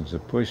politicians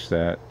that push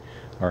that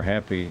are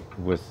happy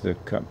with the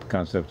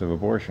concept of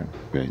abortion.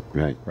 Right.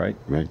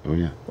 Oh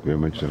yeah, very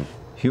much so.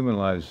 Human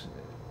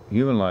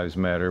lives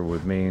matter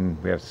would mean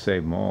we have to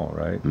save them all,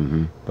 right?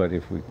 But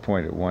if we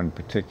point at one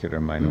particular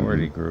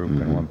minority group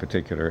and one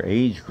particular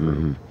age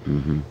group,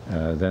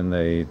 then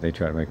they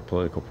try to make a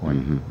political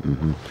point.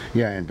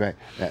 Yeah, in fact,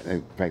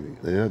 the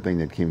other thing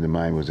that came to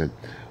mind was that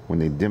when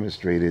they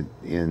demonstrated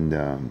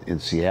in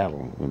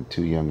Seattle, when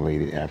two young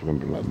ladies, African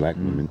black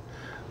women,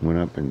 went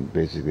up and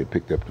basically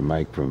picked up the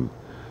mic from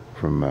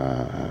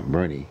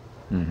Bernie,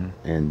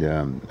 and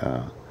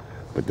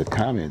but the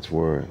comments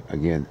were,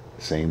 again,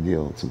 same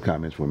deal. Some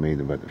comments were made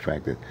about the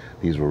fact that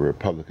these were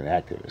Republican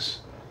activists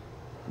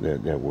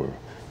that were,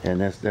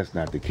 and that's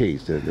not the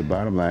case. The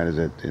bottom line is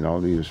that, in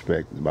all due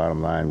respect, the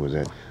bottom line was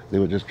that they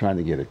were just trying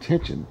to get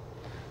attention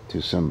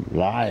to some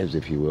lives,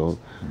 if you will,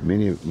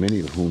 many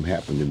of whom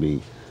happen to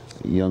be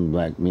young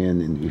black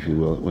men, if you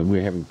will, when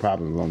we're having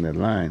problems along that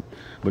line.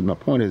 But my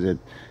point is that,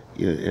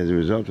 as a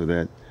result of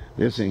that,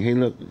 they're saying, hey,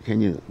 look,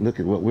 can you look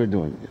at what we're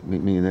doing?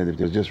 Meaning that if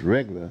they're just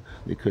regular,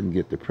 they couldn't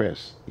get the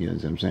press. You know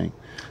what I'm saying?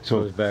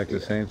 So it goes back to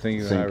the same thing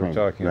you and I were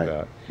talking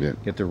about. Yeah.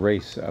 Get the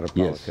race out of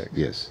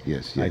politics.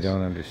 Yes. I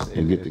don't understand.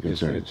 And get the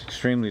concern. It's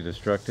extremely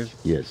destructive.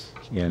 Yes.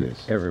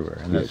 Everywhere.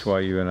 And that's why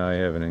you and I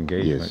have an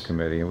engagement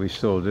committee, and we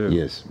still do.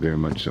 Yes, very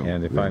much so.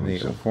 And if I'm the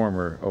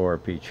former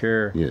ORP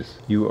chair,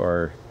 you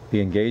are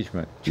the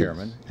engagement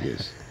chairman.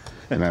 Yes.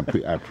 And I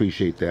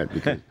appreciate that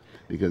because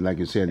like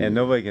you said, and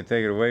nobody can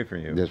take it away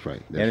from you. That's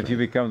right. And if you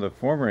become the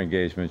former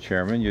engagement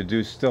chairman, you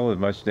do still as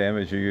much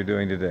damage as you're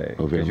doing today,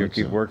 because you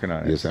keep working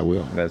on it. Yes, I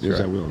will. That's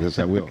right. Yes,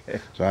 I will.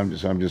 Okay. So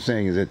I'm just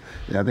saying is that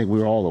I think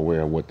we're all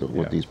aware of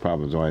what these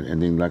problems are,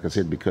 and then like I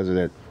said, because of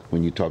that,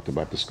 when you talked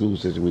about the school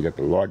system, we got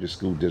the largest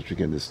school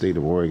district in the state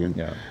of Oregon,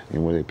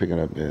 and where they're picking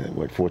up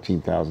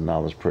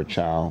 $14,000 per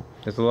child.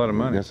 That's a lot of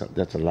money.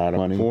 That's a lot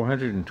of money.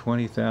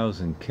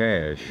 $420,000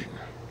 cash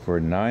for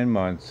 9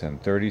 months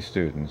and 30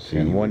 students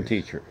and one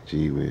teacher.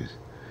 Gee whiz.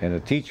 And the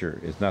teacher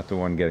is not the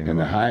one getting the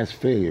money. And the highest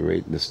failure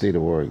rate in the state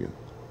of Oregon.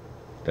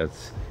 And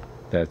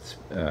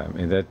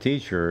that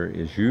teacher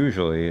is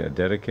usually a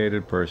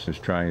dedicated person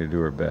who's trying to do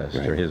her best,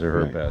 or his or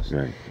her best.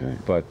 Right.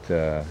 But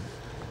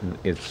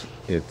it's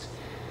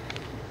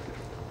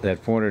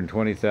that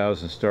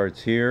 $420,000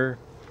 starts here,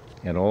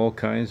 and all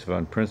kinds of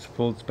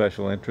unprincipled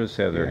special interests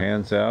have their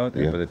hands out,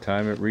 and by the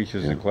time it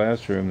reaches the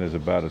classroom, there's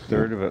about a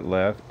third of it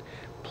left.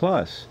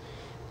 Plus,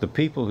 the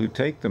people who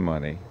take the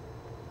money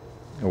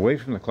away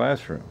from the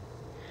classroom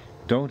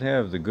don't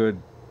have the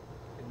good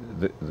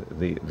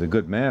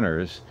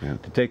manners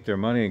to take their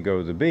money and go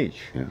to the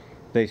beach.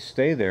 They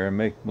stay there and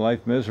make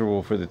life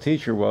miserable for the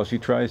teacher while she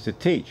tries to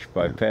teach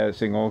by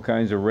passing all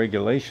kinds of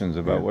regulations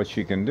about what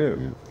she can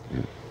do.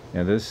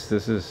 And this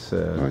system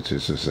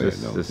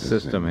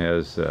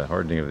has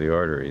hardening of the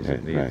arteries.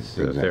 It needs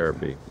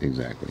therapy.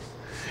 Exactly.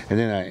 And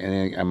then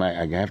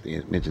I have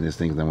to mention this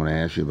thing because I want to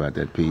ask you about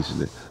that piece.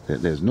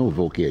 That there's no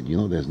voc ed. You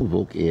know, there's no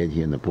voc ed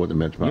here in the Portland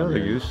metropolitan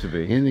area. There used to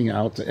be. Anything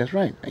out there? That's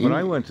right. When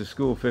I went to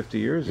school 50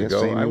 years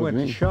ago, I went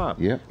to shop.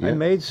 I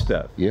made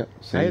stuff.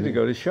 I had to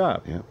go to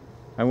shop.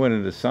 I went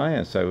into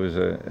science. I was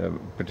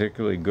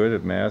particularly good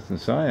at math and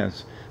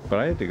science, but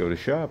I had to go to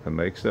shop and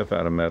make stuff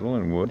out of metal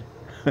and wood.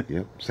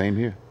 Same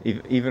here.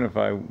 Even if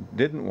I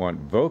didn't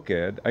want voc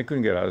ed, I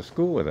couldn't get out of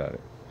school without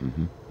it.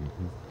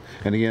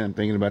 And again, I'm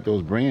thinking about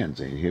those brands.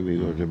 Here we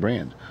go to the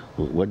brands.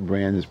 What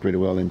brand is pretty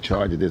well in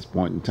charge at this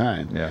point in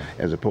time,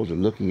 as opposed to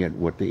looking at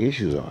what the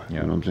issues are. You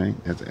know what I'm saying?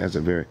 That's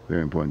a very,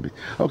 very important piece.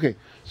 Okay,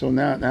 so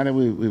now that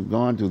we've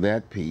gone through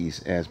that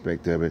piece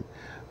aspect of it,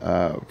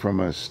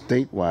 from a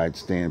statewide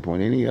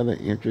standpoint, any other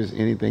interest,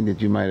 anything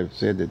that you might have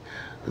said that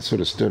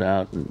sort of stood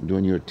out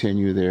during your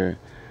tenure there,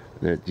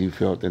 that you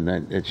felt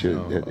that should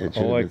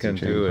all I can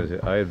do is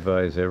I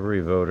advise every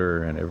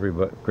voter and every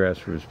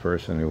grassroots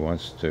person who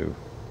wants to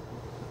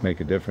make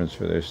a difference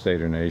for their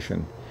state or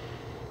nation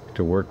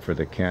to work for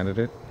the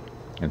candidate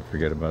and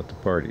forget about the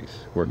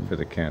parties. Work for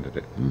the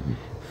candidate.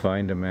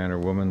 Find a man or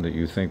woman that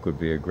you think would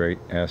be a great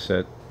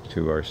asset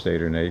to our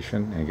state or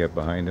nation and get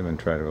behind them and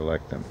try to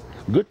elect them.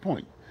 Good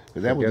point.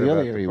 Because that was Forget the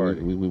other about the area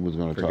party. we was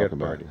going to Forget talk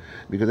about. party.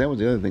 Because that was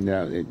the other thing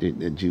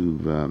that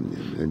you've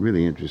it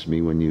really interests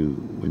me when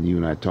you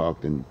and I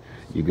talked and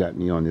you got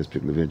me on this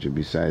particular venture.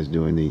 Besides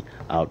doing the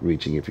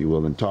outreaching, if you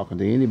will, and talking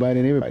to anybody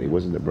and everybody, it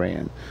wasn't the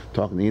brand.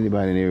 Talking to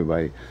anybody and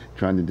everybody,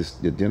 trying to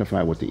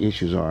identify what the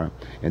issues are,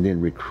 and then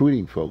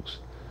recruiting folks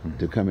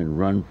to come and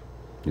run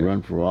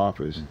for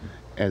office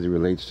as it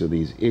relates to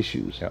these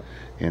issues. Yep.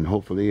 And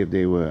hopefully, if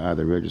they were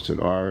either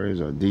registered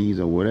R's or D's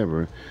or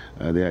whatever,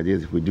 the idea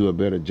is if we do a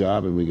better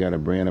job and we got a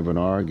brand of an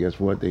R, guess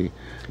what? They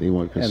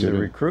won't consider. And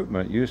the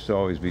recruitment used to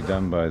always be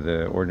done by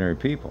the ordinary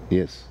people.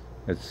 Yes.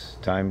 It's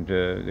time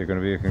to, they're going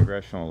to be a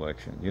congressional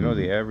election. You know,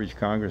 the average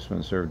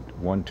congressman served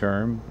one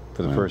term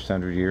for the first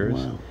 100 years.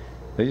 Wow.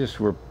 They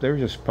were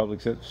just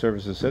public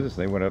services citizens.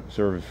 They went up,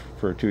 served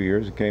for 2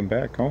 years, and came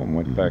back home,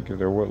 went back to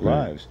their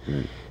lives.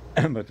 Right.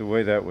 But the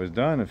way that was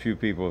done, a few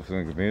people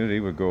from the community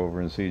would go over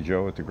and see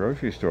Joe at the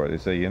grocery store. They'd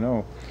say, you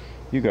know,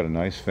 you got a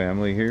nice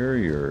family here,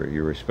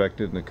 you're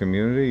respected in the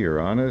community,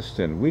 you're honest,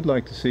 and we'd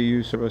like to see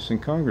you serve us in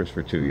Congress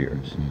for 2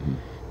 years.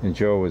 And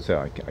Joe would say,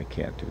 I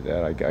can't do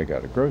that. I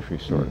got a grocery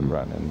store to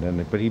run. And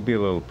then, but he'd be a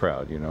little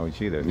proud, you know.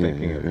 Gee, they're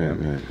thinking of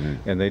him. Right.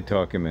 And they'd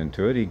talk him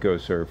into it. He'd go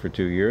serve for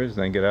 2 years,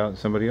 then get out and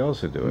somebody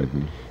else would do it.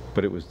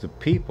 But it was the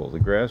people, the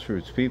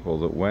grassroots people,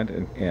 that went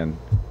and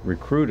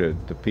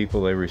recruited the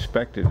people they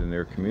respected in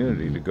their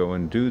community to go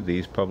and do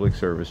these public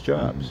service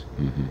jobs.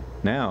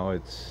 Now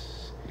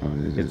it's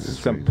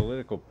some crazy.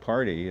 political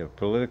party of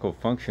political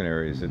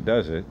functionaries that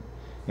does it.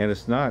 And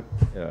it's not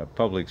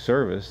public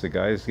service. The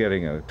guy's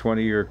getting a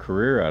 20-year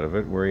career out of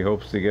it where he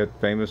hopes to get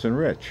famous and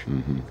rich.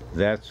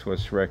 That's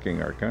what's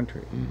wrecking our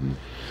country.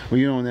 Well,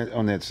 you know,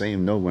 on that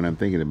same note, when I'm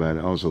thinking about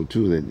it also,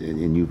 too, that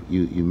and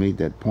you made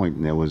that point,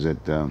 and that was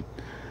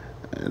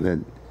that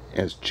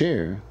as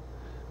chair,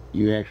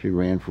 you actually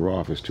ran for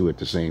office too at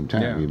the same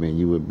time. Yeah. I mean,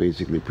 you were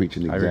basically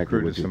preaching exactly I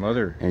recruited what you, some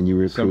other and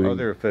you some recruited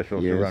other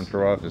officials to yes, run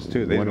for office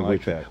too. They didn't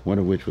like that. One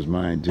of which was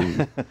mine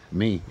too,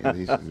 me. At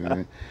least. And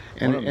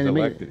One of them's it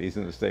elected. He's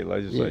in the state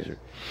legislature.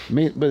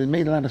 But it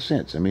made a lot of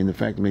sense. I mean, the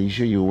fact, I mean,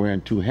 sure you were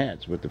wearing two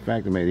hats, but the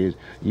fact of the matter is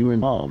you were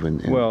involved.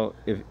 And Well,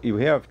 if you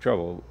have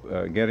trouble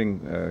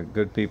getting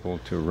good people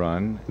to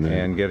run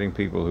and getting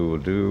people who will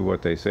do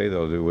what they say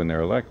they'll do when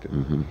they're elected.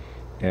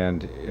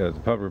 And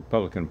the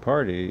Republican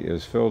Party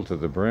is filled to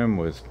the brim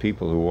with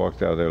people who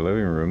walked out of their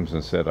living rooms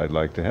and said, I'd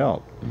like to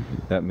help.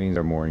 That means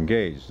they're more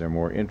engaged, they're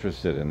more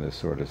interested in this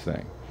sort of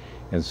thing.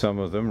 And some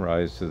of them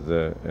rise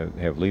to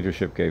have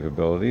leadership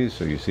capabilities,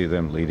 so you see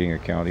them leading a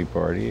county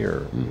party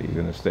or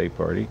even a state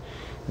party.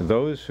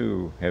 Those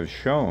who have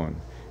shown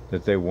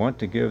that they want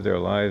to give their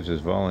lives as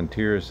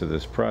volunteers to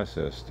this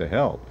process to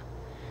help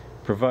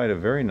provide a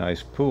very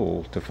nice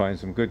pool to find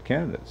some good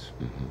candidates.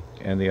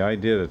 And the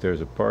idea that there's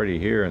a party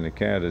here and the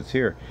candidates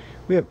here,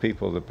 we have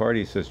people, the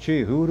party says,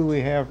 gee, who do we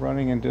have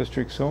running in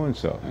district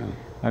so-and-so?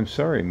 I'm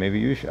sorry, maybe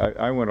you should.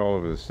 I went all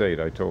over the state.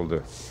 I told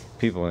the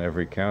people in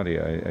every county,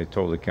 I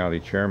told the county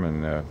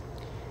chairman,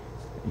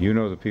 you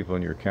know the people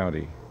in your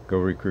county, go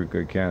recruit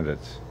good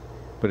candidates.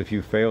 But if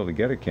you fail to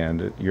get a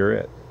candidate, you're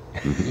it.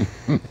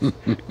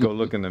 Go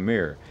look in the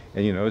mirror.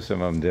 And you know,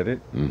 some of them did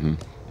it.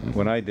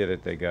 When I did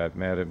it, they got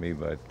mad at me,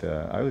 but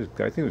I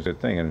think it was a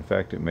good thing, and in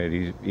fact, it made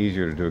it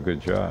easier to do a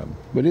good job.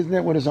 But isn't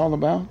that what it's all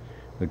about?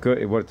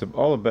 What it's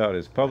all about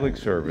is public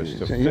service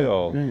to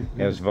fill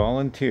as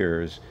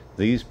volunteers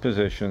these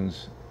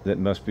positions that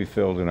must be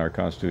filled in our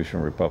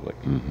constitutional republic.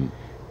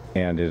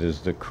 And it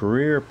is the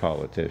career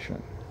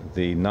politician,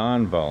 the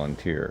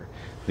non-volunteer,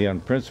 the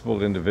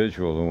unprincipled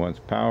individual who wants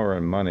power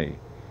and money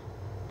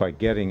by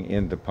getting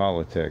into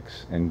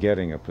politics and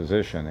getting a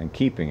position and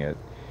keeping it,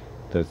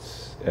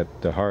 that's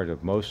at the heart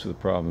of most of the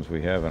problems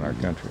we have in our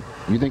country.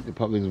 You think the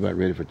public is about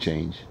ready for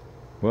change?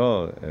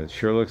 Well, it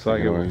sure looks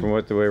like it from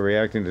what the way we're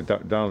reacting to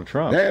Donald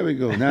Trump. There we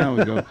go. Now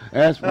we go.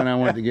 That's when I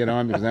want to get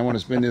on, because I want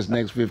to spend this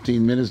next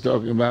 15 minutes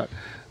talking about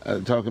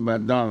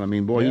Donald. I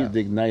mean, boy, he's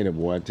the igniter,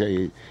 boy. I tell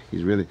you,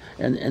 he's really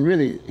and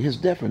really his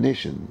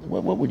definition.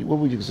 What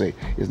would you say?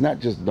 It's not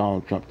just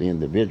Donald Trump the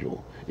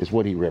individual. It's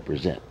what he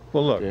represents.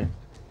 Well, look,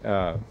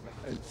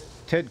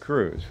 Ted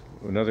Cruz,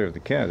 another of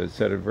the candidates,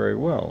 said it very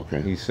well.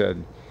 He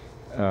said,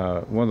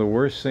 one of the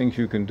worst things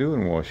you can do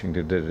in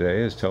Washington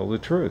today is tell the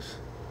truth.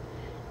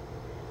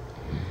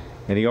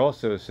 And he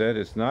also said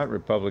it's not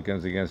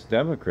Republicans against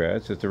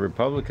Democrats, it's the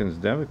Republicans,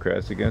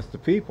 Democrats against the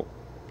people.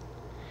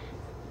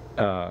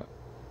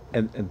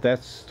 And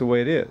that's the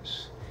way it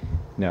is.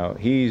 Now,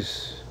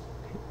 he's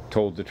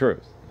told the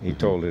truth. He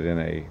told it in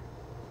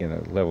a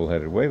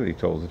level-headed way, but he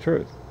told the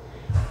truth.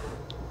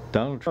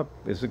 Donald Trump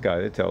is the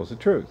guy that tells the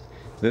truth.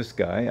 This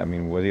guy, I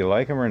mean, whether you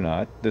like him or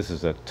not, this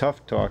is a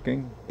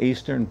tough-talking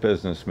Eastern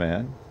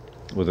businessman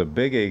with a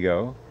big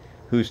ego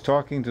who's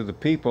talking to the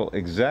people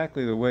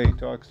exactly the way he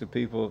talks to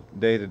people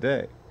day to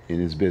day. In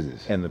his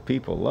business. And the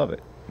people love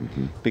it.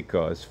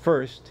 Because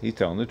first, he's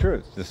telling the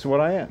truth. This is what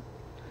I am.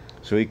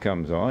 So he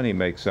comes on, he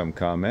makes some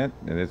comment,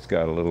 and it's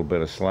got a little bit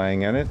of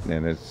slang in it,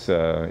 and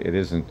it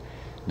isn't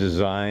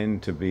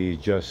designed to be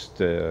just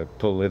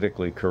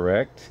politically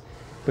correct,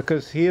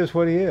 because he is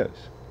what he is.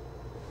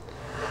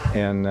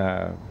 And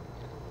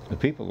the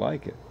people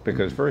like it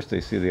because first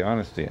they see the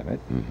honesty in it.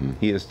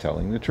 He is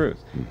telling the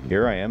truth.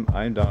 Here I am.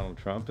 I'm Donald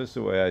Trump. This is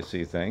the way I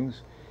see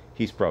things.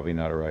 He's probably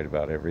not right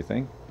about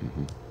everything,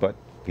 but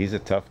he's a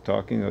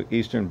tough-talking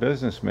Eastern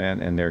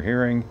businessman, and they're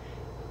hearing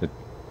that.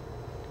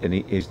 And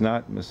he's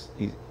not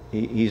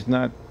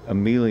a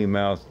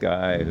mealy-mouthed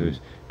guy who's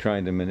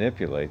trying to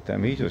manipulate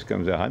them. He just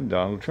comes out, I'm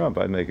Donald Trump.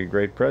 I'd make a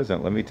great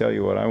president. Let me tell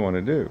you what I want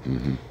to do.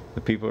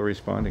 The people are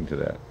responding to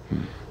that.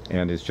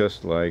 And it's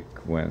just like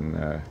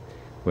when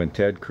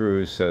Ted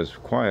Cruz says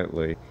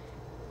quietly,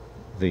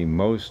 the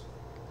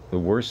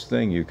worst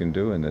thing you can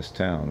do in this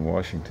town,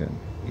 Washington,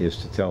 is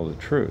to tell the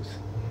truth.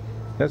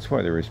 That's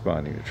why they're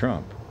responding to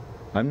Trump.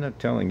 I'm not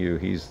telling you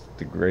he's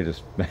the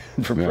greatest man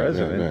for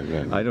president.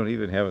 Right. I don't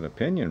even have an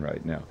opinion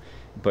right now.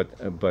 But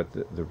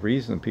the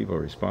reason people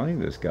are responding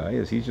to this guy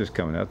is he's just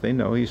coming out. They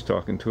know he's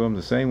talking to them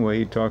the same way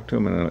he talked to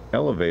them in an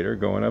elevator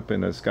going up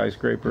in a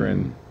skyscraper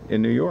in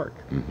New York.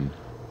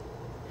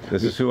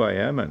 This is who I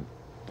am, and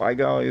by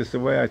golly, it's the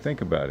way I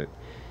think about it.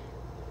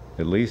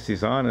 At least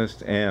he's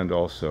honest, and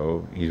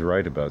also he's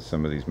right about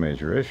some of these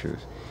major issues.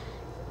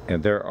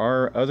 And there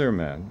are other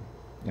men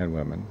and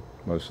women,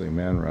 mostly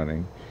men,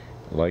 running,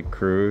 like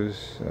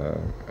Cruz,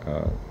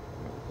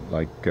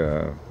 like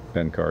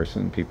Ben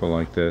Carson, people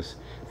like this,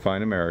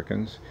 fine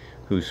Americans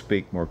who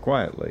speak more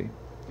quietly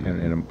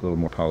and in a little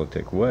more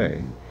politic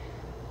way,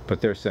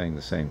 but they're saying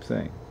the same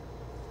thing.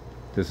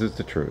 This is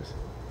the truth.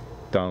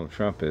 Donald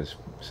Trump is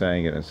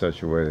saying it in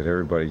such a way that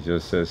everybody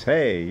just says,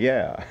 hey,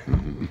 yeah,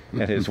 and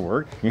it's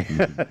working.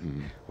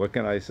 What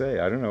can I say?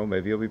 I don't know.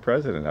 Maybe he'll be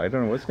president. I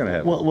don't know what's going to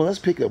happen. Well, let's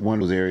pick up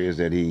one of those areas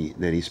that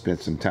he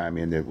spent some time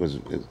in that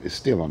is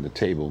still on the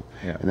table,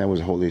 and that was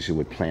the whole issue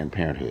with Planned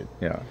Parenthood.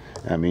 Yeah.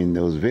 I mean,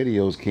 those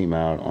videos came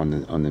out in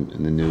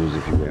the news,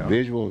 if you will,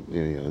 visual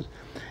videos,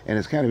 and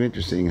it's kind of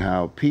interesting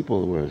how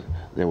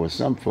there were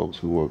some folks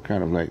who were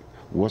kind of like,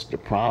 what's the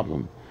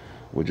problem?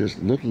 We're just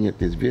looking at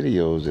these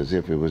videos as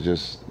if it was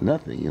just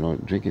nothing, you know,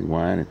 drinking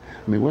wine.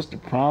 I mean, what's the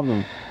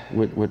problem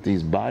with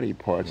these body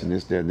parts and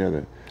this, that, and the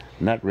other?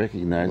 Not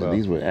recognizing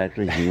these were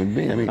actually human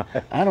beings. I mean,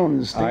 I don't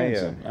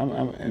understand.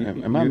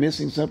 Am I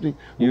missing something?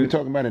 Were we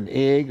talking about an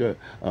egg or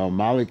a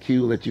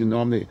molecule that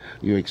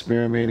you're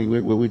experimenting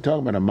with? Were we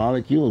talking about a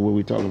molecule, or were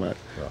we talking about?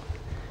 Well,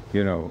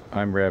 you know,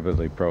 I'm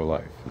rabidly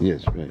pro-life.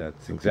 Yes, right.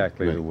 That's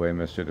exactly the way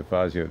Mr.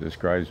 DeFazio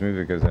describes me,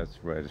 because that's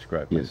the way I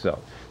describe myself.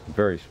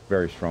 Very,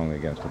 very strongly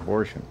against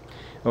abortion.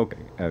 Okay,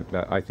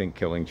 I think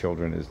killing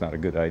children is not a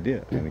good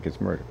idea. I think it's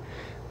murder.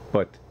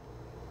 But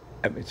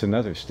it's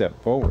another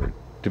step forward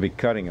to be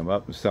cutting them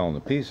up and selling the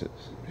pieces,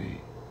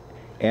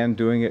 and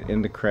doing it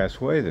in the crass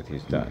way that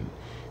he's done.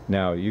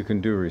 Now, you can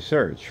do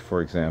research.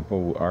 For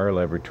example, our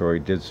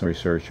laboratory did some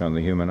research on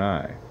the human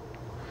eye,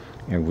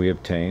 and we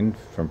obtained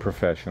from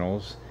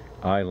professionals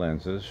eye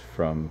lenses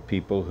from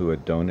people who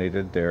had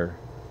donated their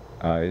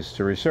eyes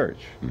to research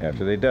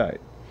after they died.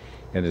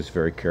 And it's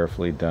very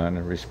carefully done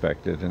and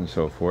respected and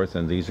so forth.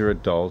 And these are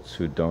adults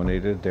who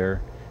donated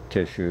their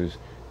tissues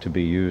to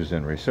be used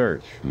in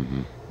research.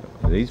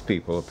 These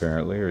people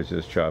apparently are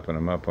just chopping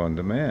them up on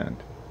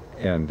demand.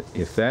 And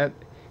if that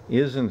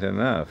isn't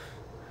enough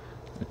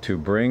to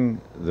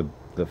bring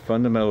the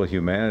fundamental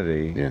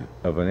humanity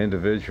of an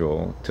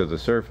individual to the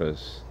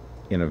surface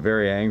in a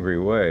very angry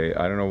way,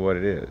 I don't know what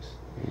it is.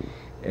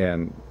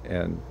 And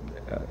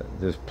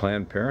this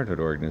Planned Parenthood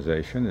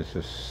organization is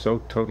just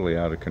so totally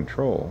out of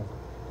control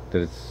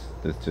that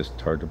it's just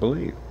hard to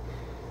believe.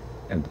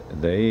 And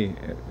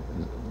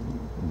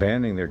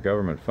banning their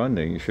government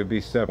funding should be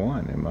step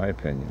one, in my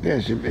opinion. Yeah,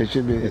 it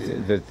should be.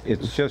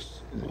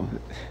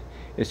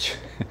 It's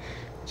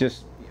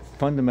just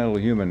fundamental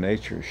human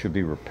nature should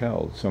be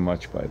repelled so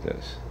much by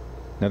this.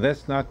 Now,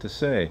 that's not to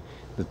say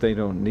that they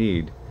don't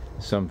need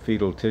some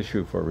fetal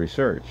tissue for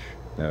research.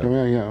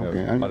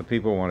 A lot of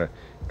people want to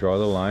draw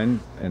the line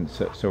and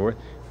so forth,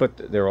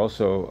 but there are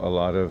also a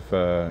lot of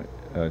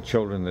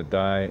children that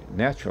die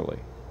naturally.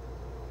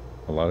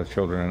 A lot of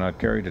children are not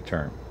carried to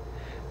term.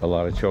 A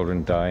lot of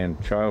children die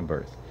in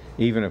childbirth,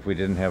 even if we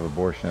didn't have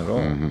abortion at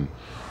all.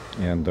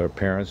 And the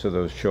parents of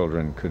those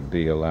children could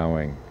be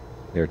allowing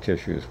their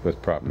tissues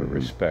with proper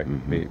respect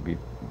be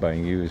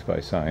being used by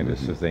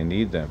scientists as they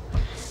need them.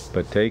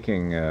 But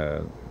taking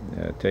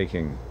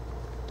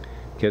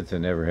kids that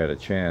never had a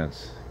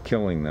chance,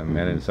 killing them,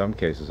 and in some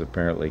cases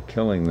apparently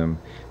killing them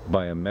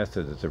by a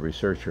method that the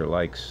researcher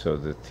likes so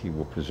that he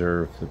will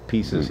preserve the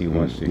pieces he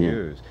wants to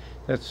use.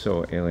 That's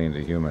so alien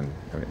to human.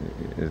 I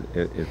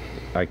mean,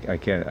 I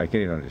can't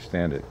even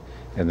understand it.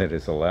 And that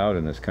it's allowed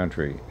in this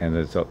country, and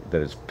that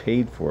it's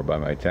paid for by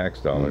my tax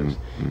dollars,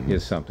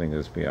 is something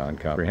that's beyond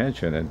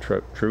comprehension. And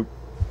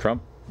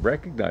Trump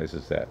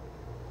recognizes that.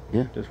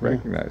 Yeah, just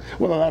recognize it.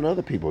 Well, a lot of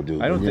other people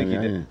do. I don't think he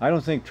did. I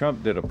don't think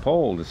Trump did a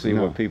poll to see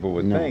what people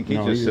would think. He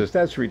just says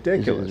that's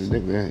ridiculous. It's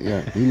ridiculous.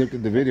 Yeah, he looked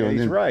at the video. And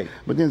he's right.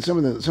 But then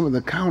some of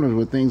the counters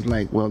were things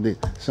like, well,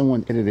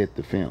 someone edited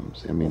the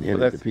films. I mean,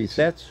 edited the pieces.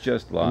 That's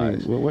just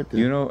lies. I mean, well,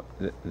 you know,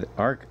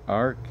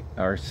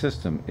 our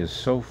system is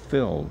so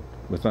filled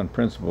with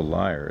unprincipled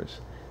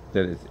liars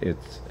that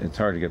it's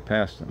hard to get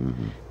past them.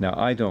 Mm-hmm. Now,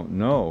 I don't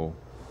know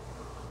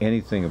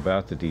anything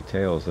about the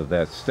details of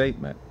that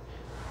statement,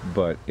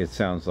 but it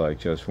sounds like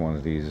just one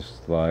of these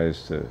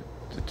lies to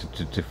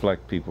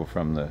deflect people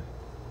from the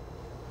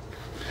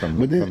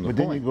But then you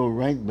point. go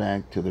right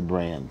back to the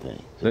brand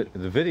thing.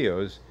 The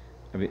videos,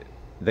 I mean,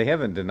 they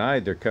haven't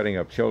denied they're cutting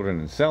up children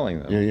and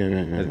selling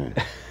them.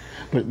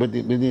 Right. but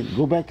then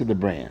go back to the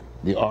brand.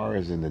 The R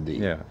is in the D.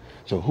 Yeah.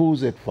 So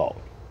who's at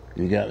fault?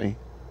 You got me?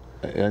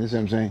 You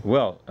understand what I'm saying?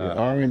 Well, the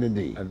R and the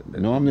D.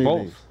 Normally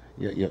both.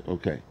 Yeah,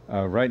 okay.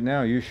 Right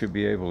now, you should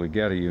be able to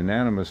get a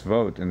unanimous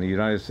vote in the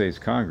United States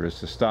Congress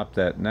to stop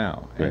that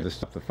now and Right. to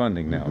stop the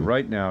funding now. Mm-hmm.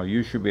 Right now,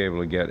 you should be able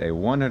to get a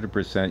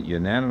 100%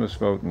 unanimous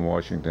vote in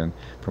Washington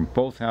from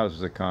both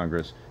houses of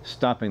Congress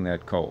stopping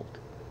that cold.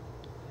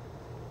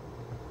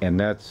 And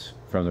that's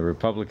from the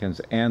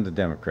Republicans and the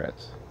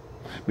Democrats.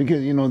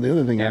 Because, you know, the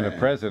other thing... And a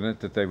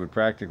president that they would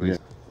practically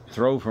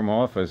throw from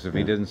office if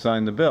he didn't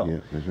sign the bill. Yeah,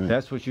 that's right.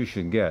 That's what you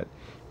should get.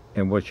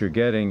 And what you're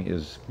getting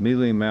is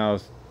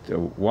mealy-mouthed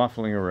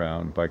waffling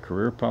around by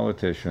career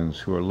politicians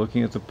who are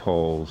looking at the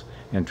polls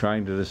and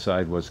trying to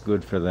decide what's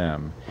good for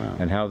them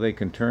and how they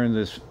can turn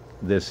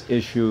this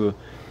issue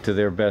to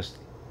their best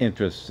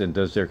interests, and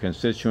does their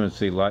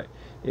constituency like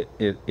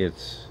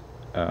it's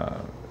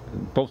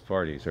both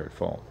parties are at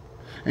fault.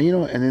 And you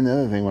know, and then the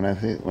other thing, when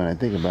I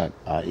think about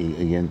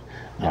again,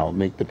 I'll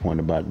make the point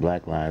about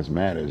Black Lives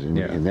Matters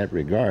in that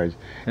regards,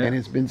 and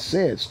it's been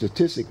said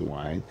statistically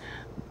wise,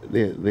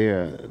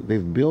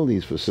 they've built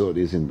these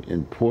facilities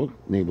in poor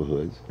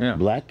neighborhoods,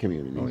 black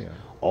communities,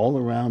 all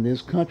around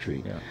this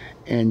country,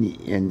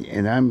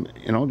 and I'm,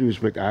 in all due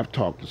respect, I've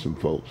talked to some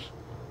folks,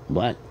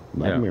 black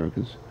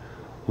Americans,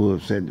 who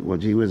have said, well,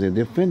 gee whiz, they're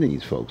defending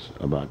these folks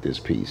about this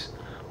piece.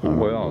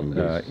 Well,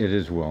 it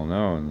is well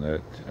known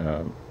that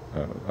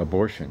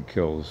abortion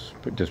kills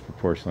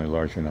disproportionately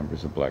larger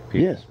numbers of black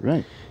people. Yes,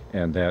 right.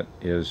 And that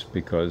is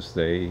because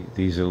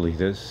these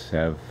elitists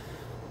have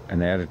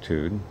an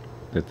attitude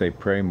that they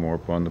prey more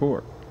upon the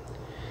poor.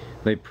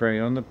 They prey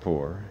on the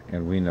poor,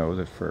 and we know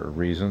that for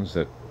reasons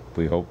that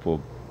we hope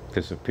will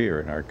disappear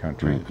in our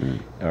country,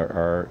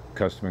 our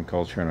custom and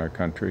culture in our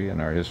country and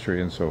our history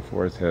and so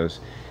forth has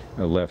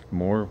left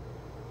more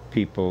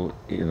people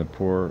in the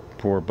poor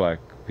black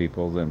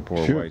people than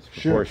poor whites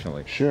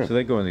proportionally. Sure. So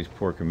they go in these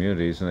poor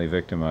communities and they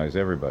victimize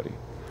everybody.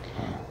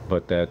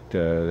 But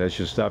that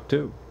should stop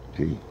too.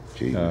 Gee.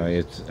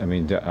 I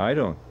mean, I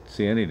don't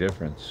see any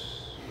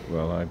difference.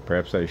 Well,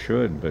 perhaps I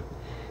should, but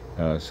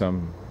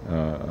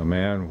a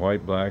man,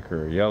 white, black,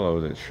 or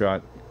yellow, that's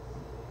shot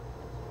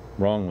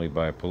wrongly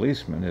by a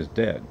policeman is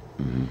dead.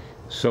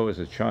 So is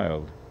a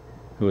child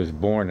who is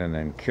born and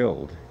then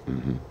killed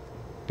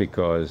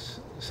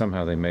because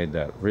somehow they made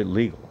that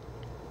legal.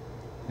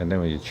 And then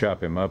when you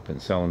chop him up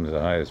and sell him to the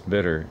highest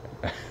bidder,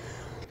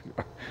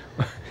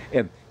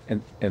 and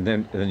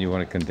then you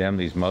want to condemn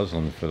these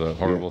Muslims for the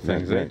horrible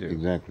things they do.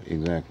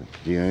 Exactly.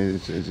 Yeah,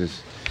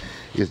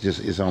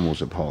 it's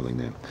almost appalling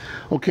then.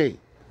 Okay,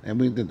 and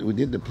we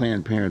did the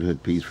Planned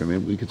Parenthood piece from it.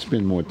 We could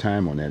spend more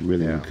time on that,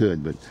 really we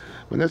could, but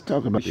let's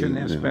talk about. We shouldn't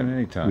have spent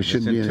any time. It's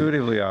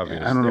intuitively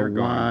obvious. I don't They're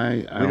know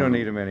why. We don't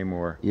need them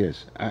anymore.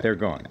 Yes, they're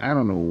gone. I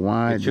don't know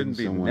why. It shouldn't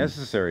be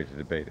necessary to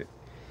debate it.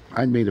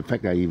 I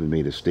even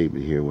made a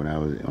statement here when I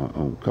was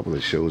on a couple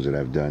of shows that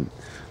I've done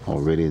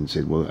already, and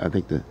said, well, I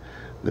think the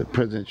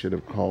president should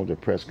have called a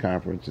press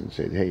conference and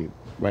said, hey,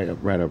 right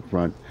up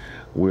front,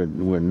 we're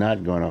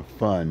not going to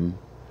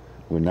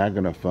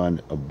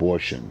fund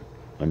abortion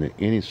under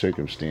any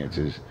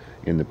circumstances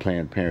in the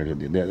Planned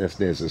Parenthood.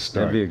 There's a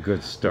start. That'd be a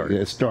good start. Yeah,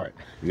 a start.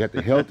 You got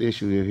the health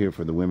issue here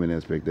for the women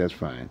aspect. That's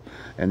fine.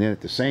 And then at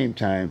the same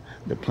time,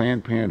 the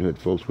Planned Parenthood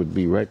folks would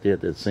be right there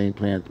at that same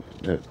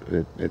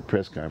at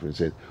press conference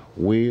and said,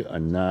 we are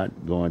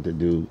not going to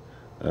do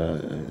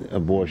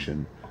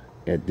abortion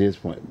at this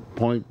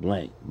point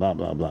blank, blah,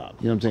 blah, blah.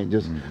 You know what I'm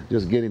saying?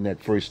 Just getting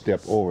that first step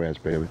over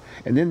aspect of it.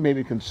 And then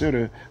maybe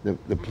consider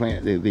the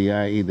plan,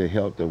 i.e. the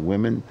health of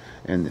women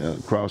and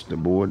across the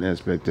board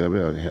aspect of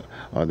it,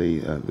 or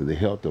the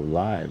health of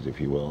lives, if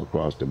you will,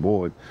 across the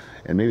board.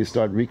 And maybe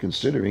start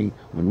reconsidering,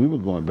 when we were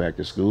going back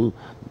to school,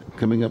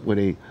 coming up with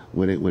a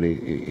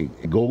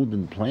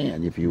golden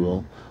plan, if you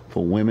will,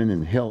 for women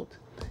and health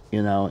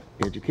in our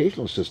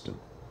educational system.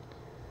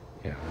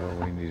 Yeah,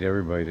 well, we need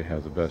everybody to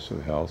have the best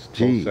of health,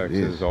 Gee, both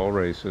sexes, all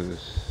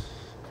races,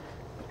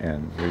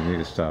 and we need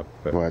to stop.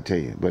 Well, I tell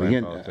you, but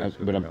again,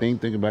 I'm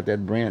thinking about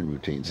that brand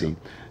routine. See,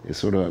 it's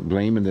sort of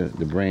blaming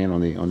the brand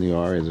on the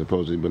R as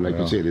opposed to, but like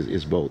you said,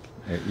 it's both.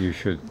 You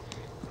should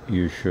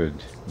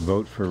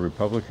vote for a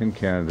Republican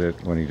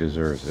candidate when he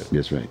deserves it.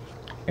 That's right.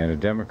 And a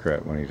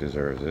Democrat when he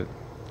deserves it.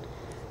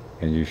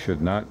 And you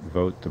should not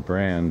vote the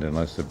brand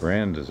unless the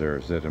brand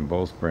deserves it, and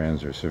both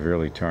brands are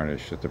severely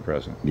tarnished at the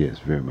present. Yes,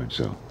 very much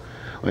so.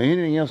 Well,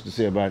 anything else to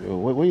say about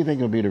what do you think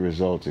will be the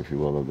results, if you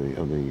will, of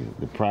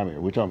the primary?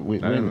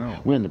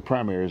 We're in the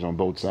primaries on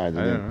both sides.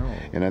 I don't know.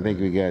 And I think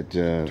we got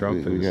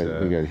Trump we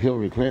got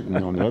Hillary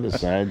Clinton on the other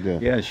side.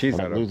 Yeah, she's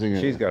got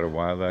a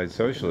wild-eyed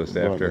socialist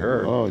after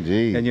her. Oh,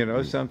 gee. And you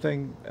know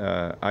something?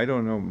 I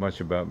don't know much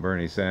about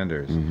Bernie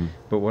Sanders, Mm-hmm.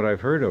 but what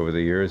I've heard over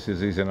the years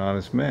is he's an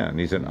honest man.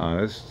 He's an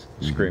honest,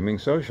 screaming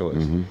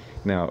socialist. Mm-hmm.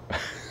 Now,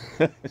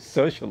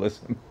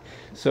 socialism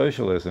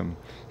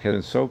has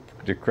been so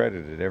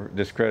discredited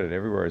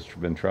everywhere it's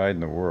been tried in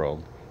the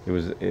world.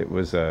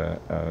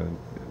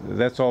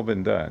 That's all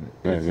been done.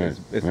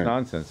 It's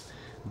nonsense.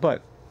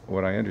 But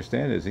what I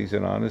understand is he's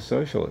an honest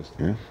socialist.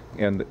 Yeah.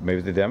 And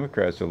maybe the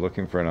Democrats are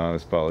looking for an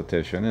honest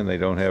politician, and they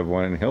don't have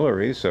one in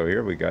Hillary. So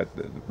here we got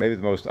maybe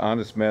the most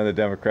honest man in the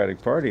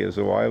Democratic Party is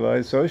a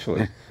wild-eyed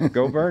socialist.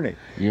 Go Bernie.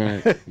 You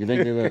think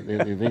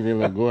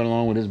they'll go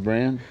along with his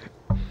brand?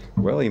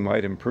 Well, he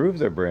might improve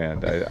their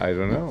brand. I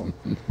don't know.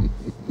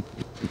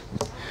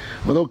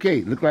 Well,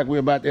 okay. Look like we're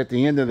about at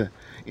the end of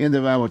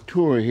our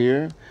tour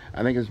here.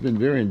 I think it's been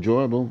very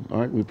enjoyable. All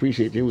right, we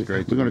appreciate you. We're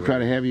going to try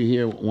to have you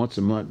here once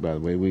a month. By the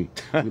way, we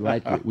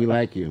like you. We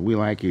like you. We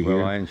like you here.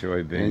 Well, I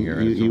enjoy being here.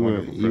 You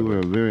were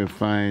a very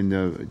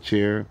fine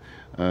chair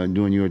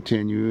during your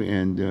tenure,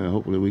 and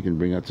hopefully we can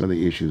bring out some of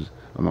the issues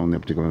along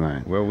that particular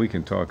line. Well, we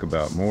can talk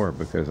about more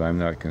because I'm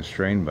not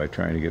constrained by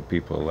trying to get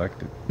people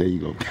elected. There you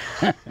go.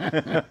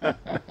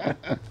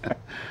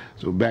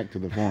 So back to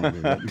the farm.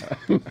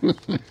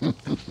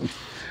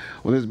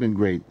 Well, this has been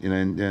great,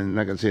 and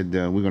like I said,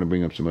 we're going to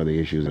bring up some other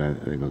issues that I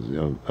think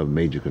of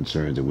major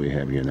concerns that we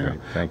have here now.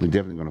 Thank we're you.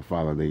 definitely going to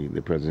follow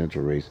the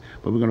presidential race,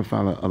 but we're going to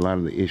follow a lot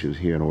of the issues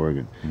here in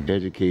Oregon. Mm-hmm.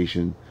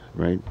 Education,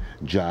 right,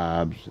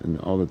 jobs, and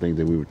all the things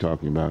that we were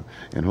talking about,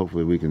 and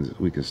hopefully we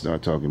can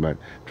start talking about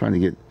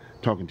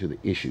talking to the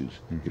issues,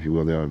 if you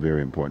will. They are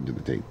very important to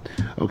the tape.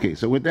 Okay,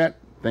 so with that,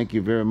 thank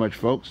you very much,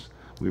 folks.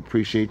 We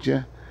appreciate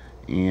you,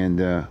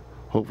 and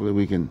hopefully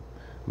we can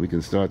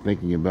start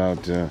thinking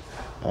about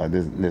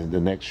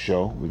the next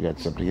show. We got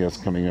something else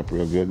coming up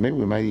real good. Maybe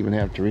we might even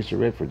have Teresa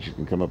Redford. She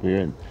can come up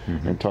here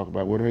and talk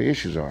about what her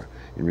issues are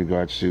in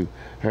regards to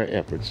her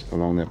efforts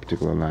along that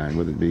particular line,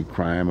 whether it be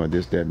crime or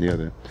this, that, and the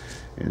other.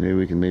 And maybe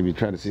we can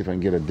try to see if I can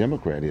get a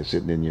Democrat here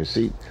sitting in your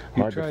seat.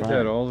 You tried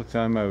that all the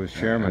time I was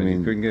chairman.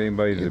 You couldn't get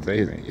anybody to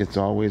debate me. It's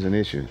always an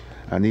issue.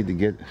 I need to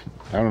get,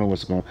 I don't know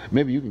what's going on.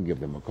 Maybe you can give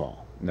them a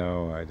call.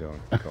 No, I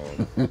don't call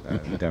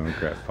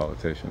Democrat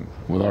politicians.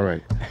 Well, all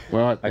right.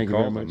 Well, thank you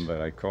very much.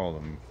 I call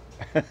them.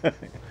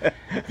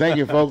 Thank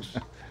you, folks.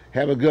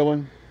 Have a good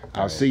one.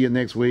 I'll see you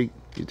next week.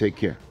 You take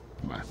care.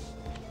 Bye.